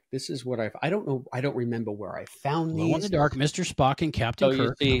 like, this is what I don't know. I don't remember where I found these. Glow in the dark, Mr. Spock and Captain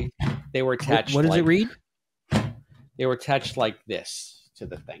Kirk. You see, they were attached. What does it read? They were attached like this to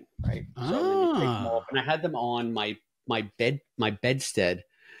the thing, right? So then you take them off, and I had them on my bedstead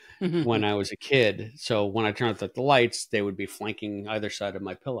when I was a kid. So when I turned out the lights, they would be flanking either side of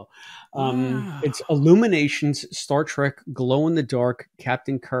my pillow. It's Illuminations, Star Trek, Glow in the Dark,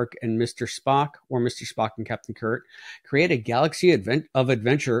 Captain Kirk and Mr. Spock, or Mr. Spock and Captain Kirk. Create a galaxy of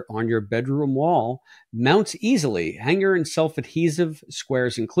adventure on your bedroom wall. Mounts easily. Hanger and self-adhesive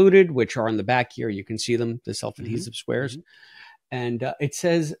squares included, which are on the back here. You can see them, the self-adhesive squares. And it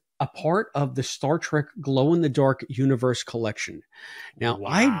says, a part of the Star Trek Glow-in-the-Dark Universe collection. Now,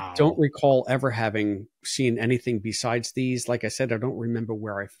 I don't recall ever having seen anything besides these. Like I said, I don't remember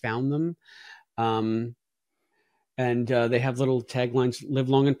where I found them. And they have little taglines, live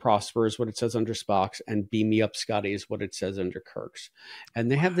long and prosper is what it says under Spock's, and beam me up, Scotty is what it says under Kirk's.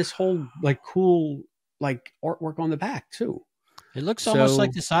 And they have this whole like cool like artwork on the back too. It looks almost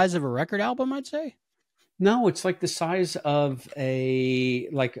like the size of a record album, I'd say. No, it's like the size of a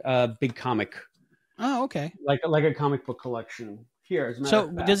big comic. Oh, okay. Like a comic book collection. Here, as a matter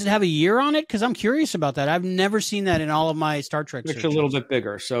of fact. Does it have a year on it? Because I'm curious about that. I've never seen that in all of my Star Trek searches. It's a little bit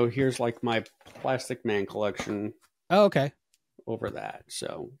bigger. So here's like my Plastic Man collection. Oh, okay. Over that.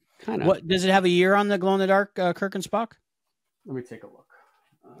 So kind of. What does it have a year on the glow in the dark Kirk and Spock? Let me take a look.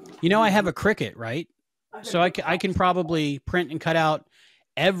 I have a Cricut, right? So I can probably print and cut out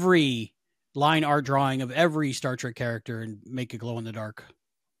every line art drawing of every Star Trek character and make a glow in the dark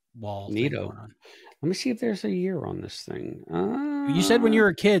wall. Neato. Let me see if there's a year on this thing. You said when you were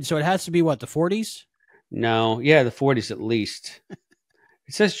a kid, so it has to be what, the 40s? No, yeah, the 40s at least.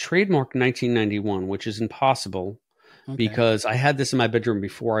 It says trademark 1991, which is impossible because I had this in my bedroom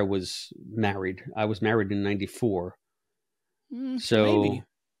before I was married. I was married in 94. So maybe.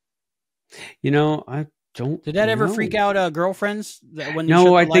 Don't. Did that ever know. freak out girlfriends? When you No,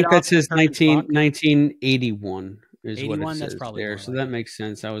 shut I the light think off that says and Kirk and Spock? 1981 is 81, what it that's says probably there. more So like that it. makes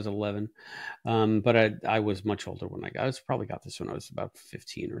sense. I was 11. But I was much older when I probably got this when I was about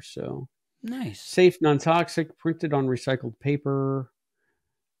 15 or so. Nice. Safe, non-toxic, printed on recycled paper.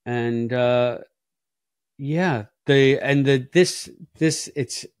 And yeah, this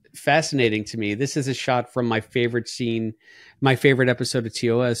it's fascinating to me. This is a shot from my favorite scene, my favorite episode of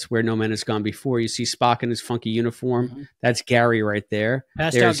TOS, where No Man Has Gone Before. You see Spock in his funky uniform. Mm-hmm. That's Gary right there.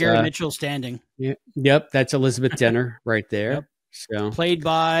 Passed out Gary Mitchell standing. Yeah, yep, that's Elizabeth Denner right there. Yep. So played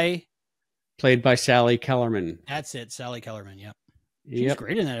by Sally Kellerman. That's it, Sally Kellerman. Yep, she's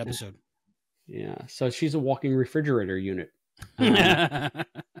great in that episode. Yeah, so she's a walking refrigerator unit.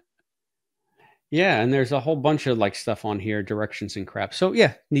 Yeah, and there's a whole bunch of like stuff on here, directions and crap. So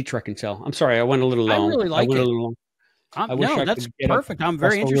yeah, neat Trek and Tell. I'm sorry, I went a little long. I really like it. No, that's perfect. I'm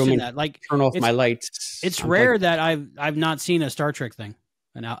very interested in that. Like, turn off my lights. It's rare that I've not seen a Star Trek thing,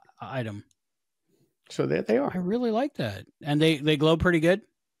 an item. So there they are. I really like that, and they glow pretty good.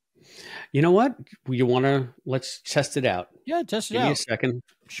 You know what? Let's test it out. Yeah, test it out. Give me a second.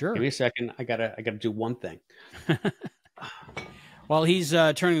 Sure. Give me a second. I gotta do one thing. While he's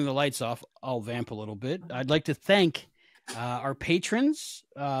turning the lights off, I'll vamp a little bit. I'd like to thank our patrons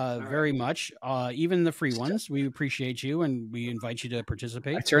very much, even the free ones. We appreciate you, and we invite you to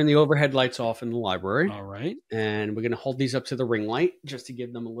participate. I turn the overhead lights off in the library. All right. And we're going to hold these up to the ring light just to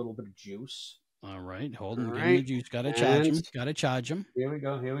give them a little bit of juice. All right. Hold them. Give them the juice. Got to charge them. Got to charge them. Here we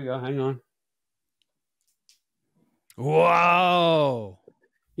go. Hang on. Whoa.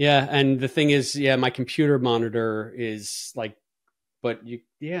 Yeah, and the thing is, my computer monitor is like, but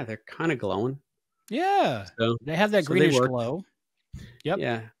they're kind of glowing. Yeah, so, they have that greenish glow. Yep.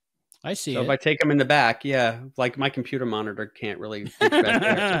 Yeah, I see. So if I take them in the back, like my computer monitor can't really.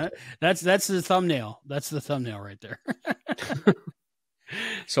 That's the thumbnail. That's the thumbnail right there.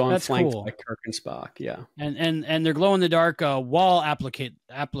 So I'm flanked by Kirk and Spock. Yeah, and they're glow in the dark wall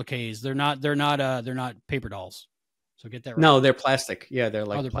appliques. They're not paper dolls. So get that right. No, they're plastic. Yeah, they're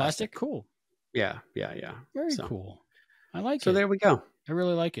like they're plastic. Cool. Yeah. Very cool. I like it. So there we go. I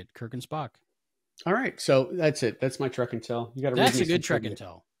really like it. Kirk and Spock. All right, so that's it. That's my Trek and Tell. You got to. That's a good Trek and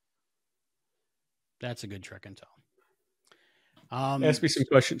Tell. That's a good Trek and Tell. Ask me some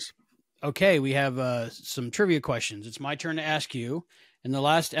questions. Okay, we have some trivia questions. It's my turn to ask you. In the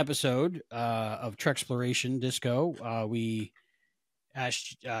last episode of Treksploration Disco, we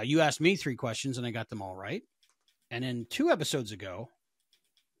asked you asked me 3 questions, and I got them all right. And then 2 episodes ago,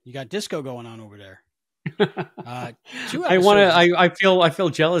 you got disco going on over there. I feel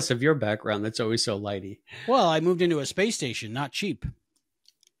jealous of your background. That's always so lighty. Well, I moved into a space station, not cheap.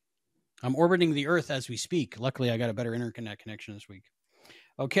 I'm orbiting the Earth as we speak. Luckily, I got a better internet connection this week.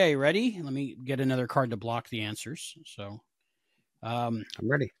 Okay, ready? Let me get another card to block the answers. So, I'm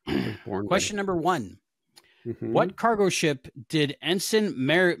ready. Question number 1: What cargo ship did Ensign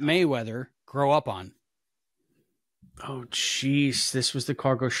Mayweather grow up on? Oh, jeez. This was the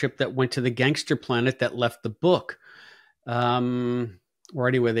cargo ship that went to the gangster planet that left the book. Or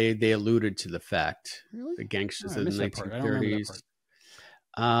anyway, they alluded to the fact. Really? The gangsters in the 1930s.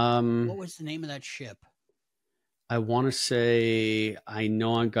 What was the name of that ship? I want to say, I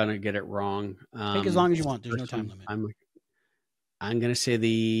know I'm going to get it wrong. Take as long as you want. There's no time limit. I'm going to say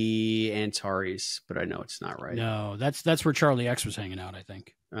the Antares, but I know it's not right. No, that's where Charlie X was hanging out, I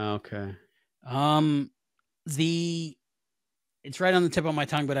think. Okay. It's right on the tip of my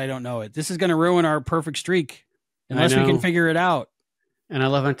tongue, but I don't know it. This is going to ruin our perfect streak unless we can figure it out. And I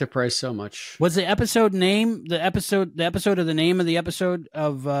love Enterprise so much. Was the episode name the episode of the name of the episode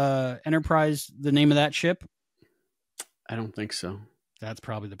of Enterprise the name of that ship? I don't think so. That's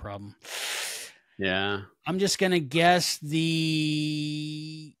probably the problem. Yeah. I'm just going to guess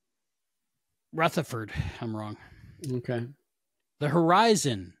the Rutherford. I'm wrong. Okay. The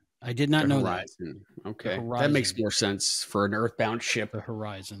Horizon. I did not know that. Okay. That makes more sense for an Earthbound ship. The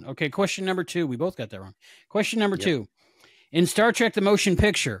Horizon. Okay, question number 2. We both got that wrong. Question number 2. In Star Trek the Motion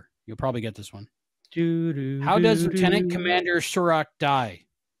Picture, you'll probably get this one. How does Lieutenant Commander Surak die?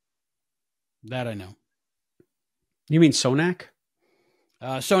 That I know. You mean Sonak?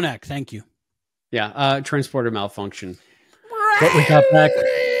 Sonak, thank you. Yeah, transporter malfunction. What we got back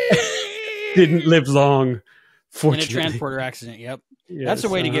didn't live long, fortunately. In a transporter accident, yep. Yes, that's a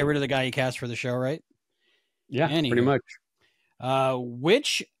way to get rid of the guy you cast for the show, right? Yeah, pretty much.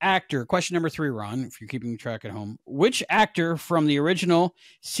 Which actor, question number 3, Ron, if you're keeping track at home, which actor from the original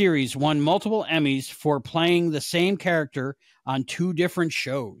series won multiple Emmys for playing the same character on 2 different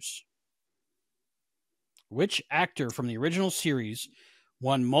shows? Which actor from the original series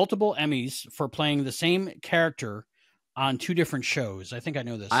won multiple Emmys for playing the same character on 2 different shows. I think I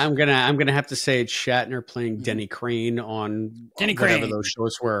know this. I'm gonna have to say it's Shatner playing Denny Crane on whatever those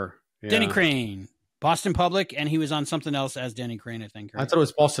shows were. Yeah. Denny Crane, Boston Public, and he was on something else as Denny Crane, I think. Right? I thought it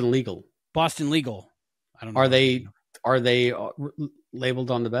was Boston Legal. Boston Legal. I don't know. Are they labeled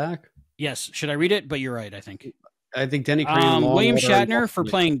on the back? Yes. Should I read it? But you're right, I think. I think Denny Crane. William Shatner for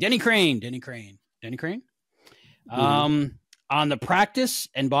playing Denny Crane. Denny Crane. On The Practice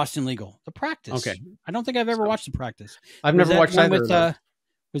and Boston Legal. The Practice. Okay. I don't think I've ever watched The Practice. I've never watched either of those.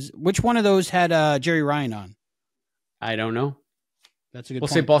 Which one of those had Jerry Ryan on? I don't know. That's a good We'll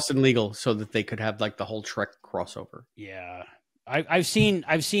point. say Boston Legal so that they could have like the whole Trek crossover. Yeah. I've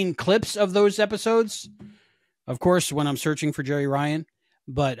seen clips of those episodes, of course, when I'm searching for Jerry Ryan,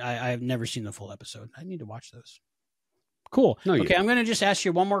 but I've never seen the full episode. I need to watch those. Cool. Okay, I'm going to just ask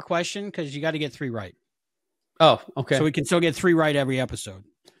you one more question because you got to get 3 right. Oh, okay. So we can still get 3 right every episode.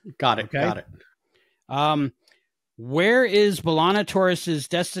 Got it. Okay? Got it. Where is B'Elanna Torres's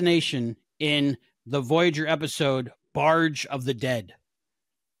destination in the Voyager episode Barge of the Dead?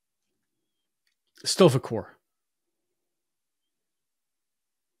 Stovacor.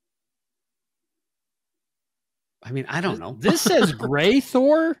 I mean, I don't know. This says Gray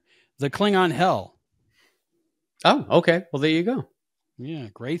Thor, the Klingon Hell. Oh, okay. Well, there you go. Yeah,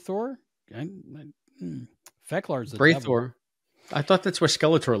 Gray Thor. Feklar's the Gray devil. Thor. I thought that's where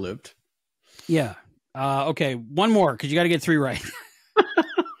Skeletor lived. Yeah. Okay, one more because you got to get 3 right.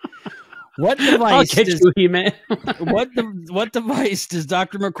 What device? What device does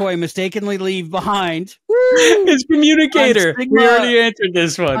Dr. McCoy mistakenly leave behind? His communicator. We already answered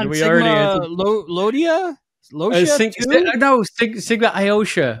this one. We already answered. Lodia. Sigma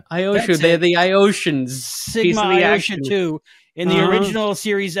Iosha. They're the Iotians. Sigma Iosha 2 in the original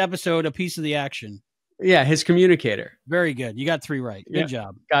series episode, A Piece of the Action. Yeah, his communicator. Very good. You got 3 right. Good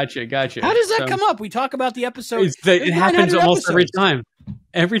job. Gotcha. How does that come up? We talk about the episode. It happens almost every time.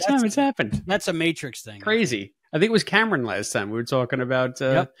 Every time it's happened. That's a Matrix thing. Crazy. I think it was Cameron last time. We were talking about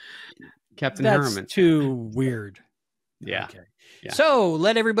Captain Harriman. That's too weird. Yeah. Okay. Yeah. So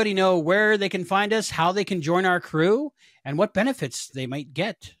let everybody know where they can find us, how they can join our crew, and what benefits they might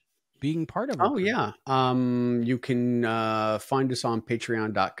get being part of it. Oh, yeah. You can find us on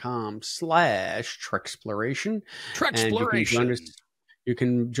patreon.com/Treksploration. Treksploration. You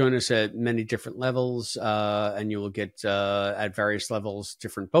can join us at many different levels, and you will get at various levels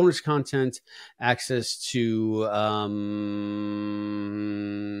different bonus content, access to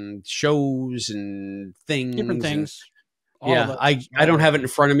shows and things. Different things. I don't have it in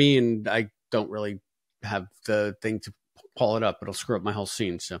front of me, and I don't really have the thing to pull it up. It'll screw up my whole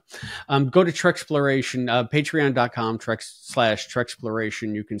scene. So go to Treksploration,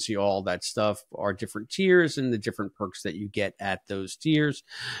 patreon.com/Treksploration. You can see all that stuff, our different tiers and the different perks that you get at those tiers.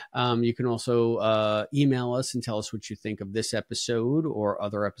 You can also email us and tell us what you think of this episode or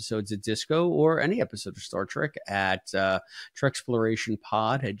other episodes of Disco or any episode of Star Trek at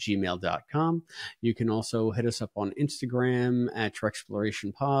TreksplorationPod@gmail.com. You can also hit us up on Instagram at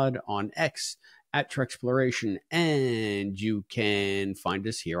TreksplorationPod, on X at Treksploration, and you can find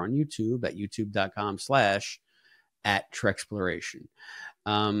us here on YouTube at youtube.com/@Treksploration.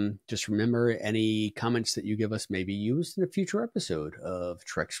 Just remember, any comments that you give us may be used in a future episode of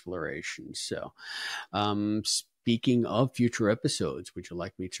Treksploration. So, speaking of future episodes, would you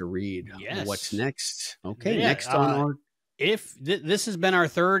like me to read what's next? Okay, next on our... This has been our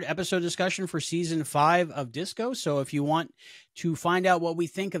 3rd episode discussion for season 5 of Disco. So if you want to find out what we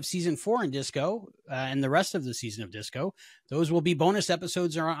think of season 4 in Disco and the rest of the season of Disco, those will be bonus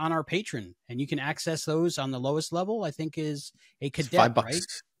episodes on our Patreon, and you can access those on the lowest level. I think is a cadet, $5. right?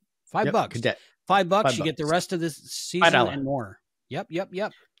 $5. Cadet. $5. You get the rest of this season and more. Yep.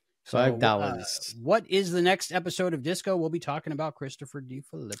 So, $5. What is the next episode of Disco? We'll be talking about Christopher D.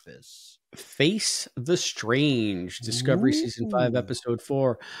 Philippus. Face the Strange, Discovery Season 5, Episode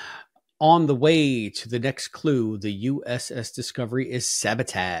 4. On the way to the next clue, the USS Discovery is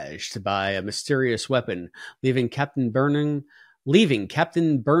sabotaged by a mysterious weapon, leaving Captain Burnham.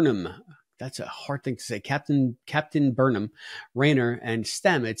 That's a hard thing to say. Captain Burnham, Rayner, and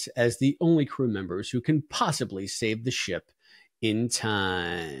Stamets as the only crew members who can possibly save the ship in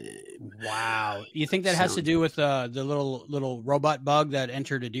time. Wow. You think that has to do with the little robot bug that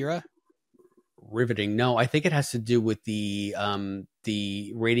entered Adira? Riveting. No, I think it has to do with the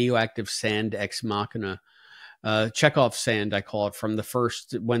radioactive sand ex machina, Chekhov sand, I call it, from the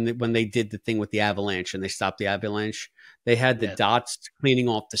first when they did the thing with the avalanche and they stopped the avalanche. They had the dots cleaning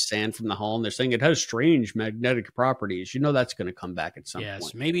off the sand from the hull, and they're saying it has strange magnetic properties. You know that's going to come back at some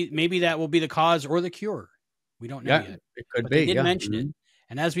point. Maybe that will be the cause or the cure. We don't know yet. It could but be. They did mention it.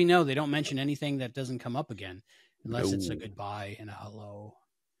 And as we know, they don't mention anything that doesn't come up again unless it's a goodbye and a hello.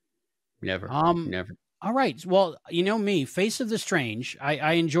 Never. Never. All right. Well, you know me, Face of the Strange.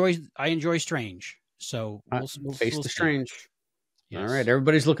 I enjoy Strange. So we'll Face the Strange. Yes. All right.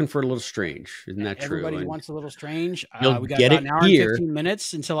 Everybody's looking for a little strange. Isn't that true? Everybody wants a little strange. We got about an hour and 15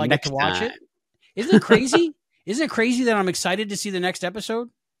 minutes until I get to watch it. Isn't it crazy? Isn't it crazy that I'm excited to see the next episode?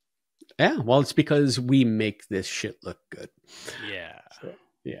 Yeah. Well, it's because we make this shit look good.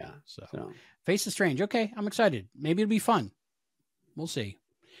 Yeah. So Face the Strange. Okay. I'm excited. Maybe it'll be fun. We'll see.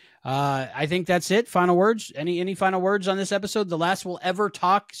 I think that's it. Final words. Any final words on this episode? The last we'll ever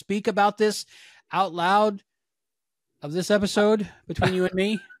speak about this out loud of this episode between you and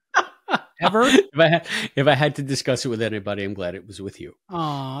me. Ever? If I had to discuss it with anybody, I'm glad it was with you.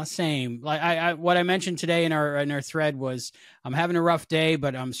 Aw, same. Like what I mentioned today in our thread was I'm having a rough day,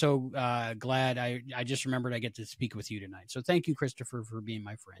 but I'm so glad I just remembered I get to speak with you tonight. So thank you, Christopher, for being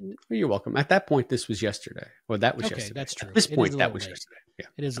my friend. You're welcome. At that point, this was yesterday. Well, that was yesterday. That's true. At this point, that was yesterday. Yeah.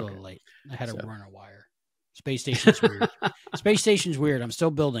 It is a little late. I had to run a wire. Space station's weird. Space station's weird. I'm still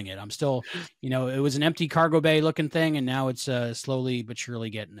building it. I'm still, it was an empty cargo bay looking thing, and now it's slowly but surely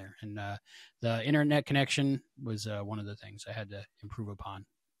getting there. And the internet connection was one of the things I had to improve upon.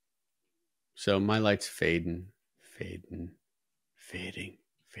 So my light's fading away.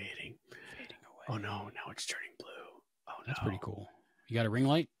 Oh no, now it's turning blue. Oh no. That's pretty cool. You got a ring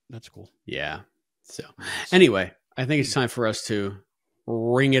light? That's cool. Yeah. So anyway, I think it's time for us to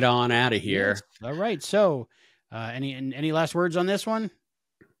ring it on out of here. Yes. All right. So, any last words on this one?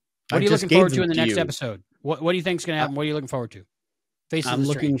 What are you looking forward to in the next episode? What do you think is going to happen? What are you looking forward to? I'm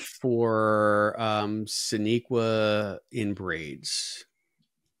looking for Sonequa in braids.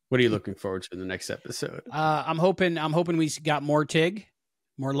 What are you looking forward to in the next episode? I'm hoping we got more Tig,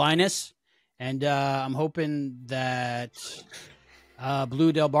 more Linus, and I'm hoping that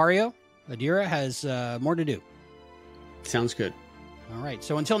Blue Del Barrio, Adira, has more to do. Sounds good. All right.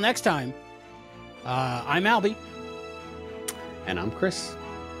 So until next time, I'm Albie. And I'm Chris.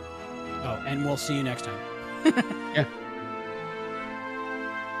 Oh, and we'll see you next time. Yeah.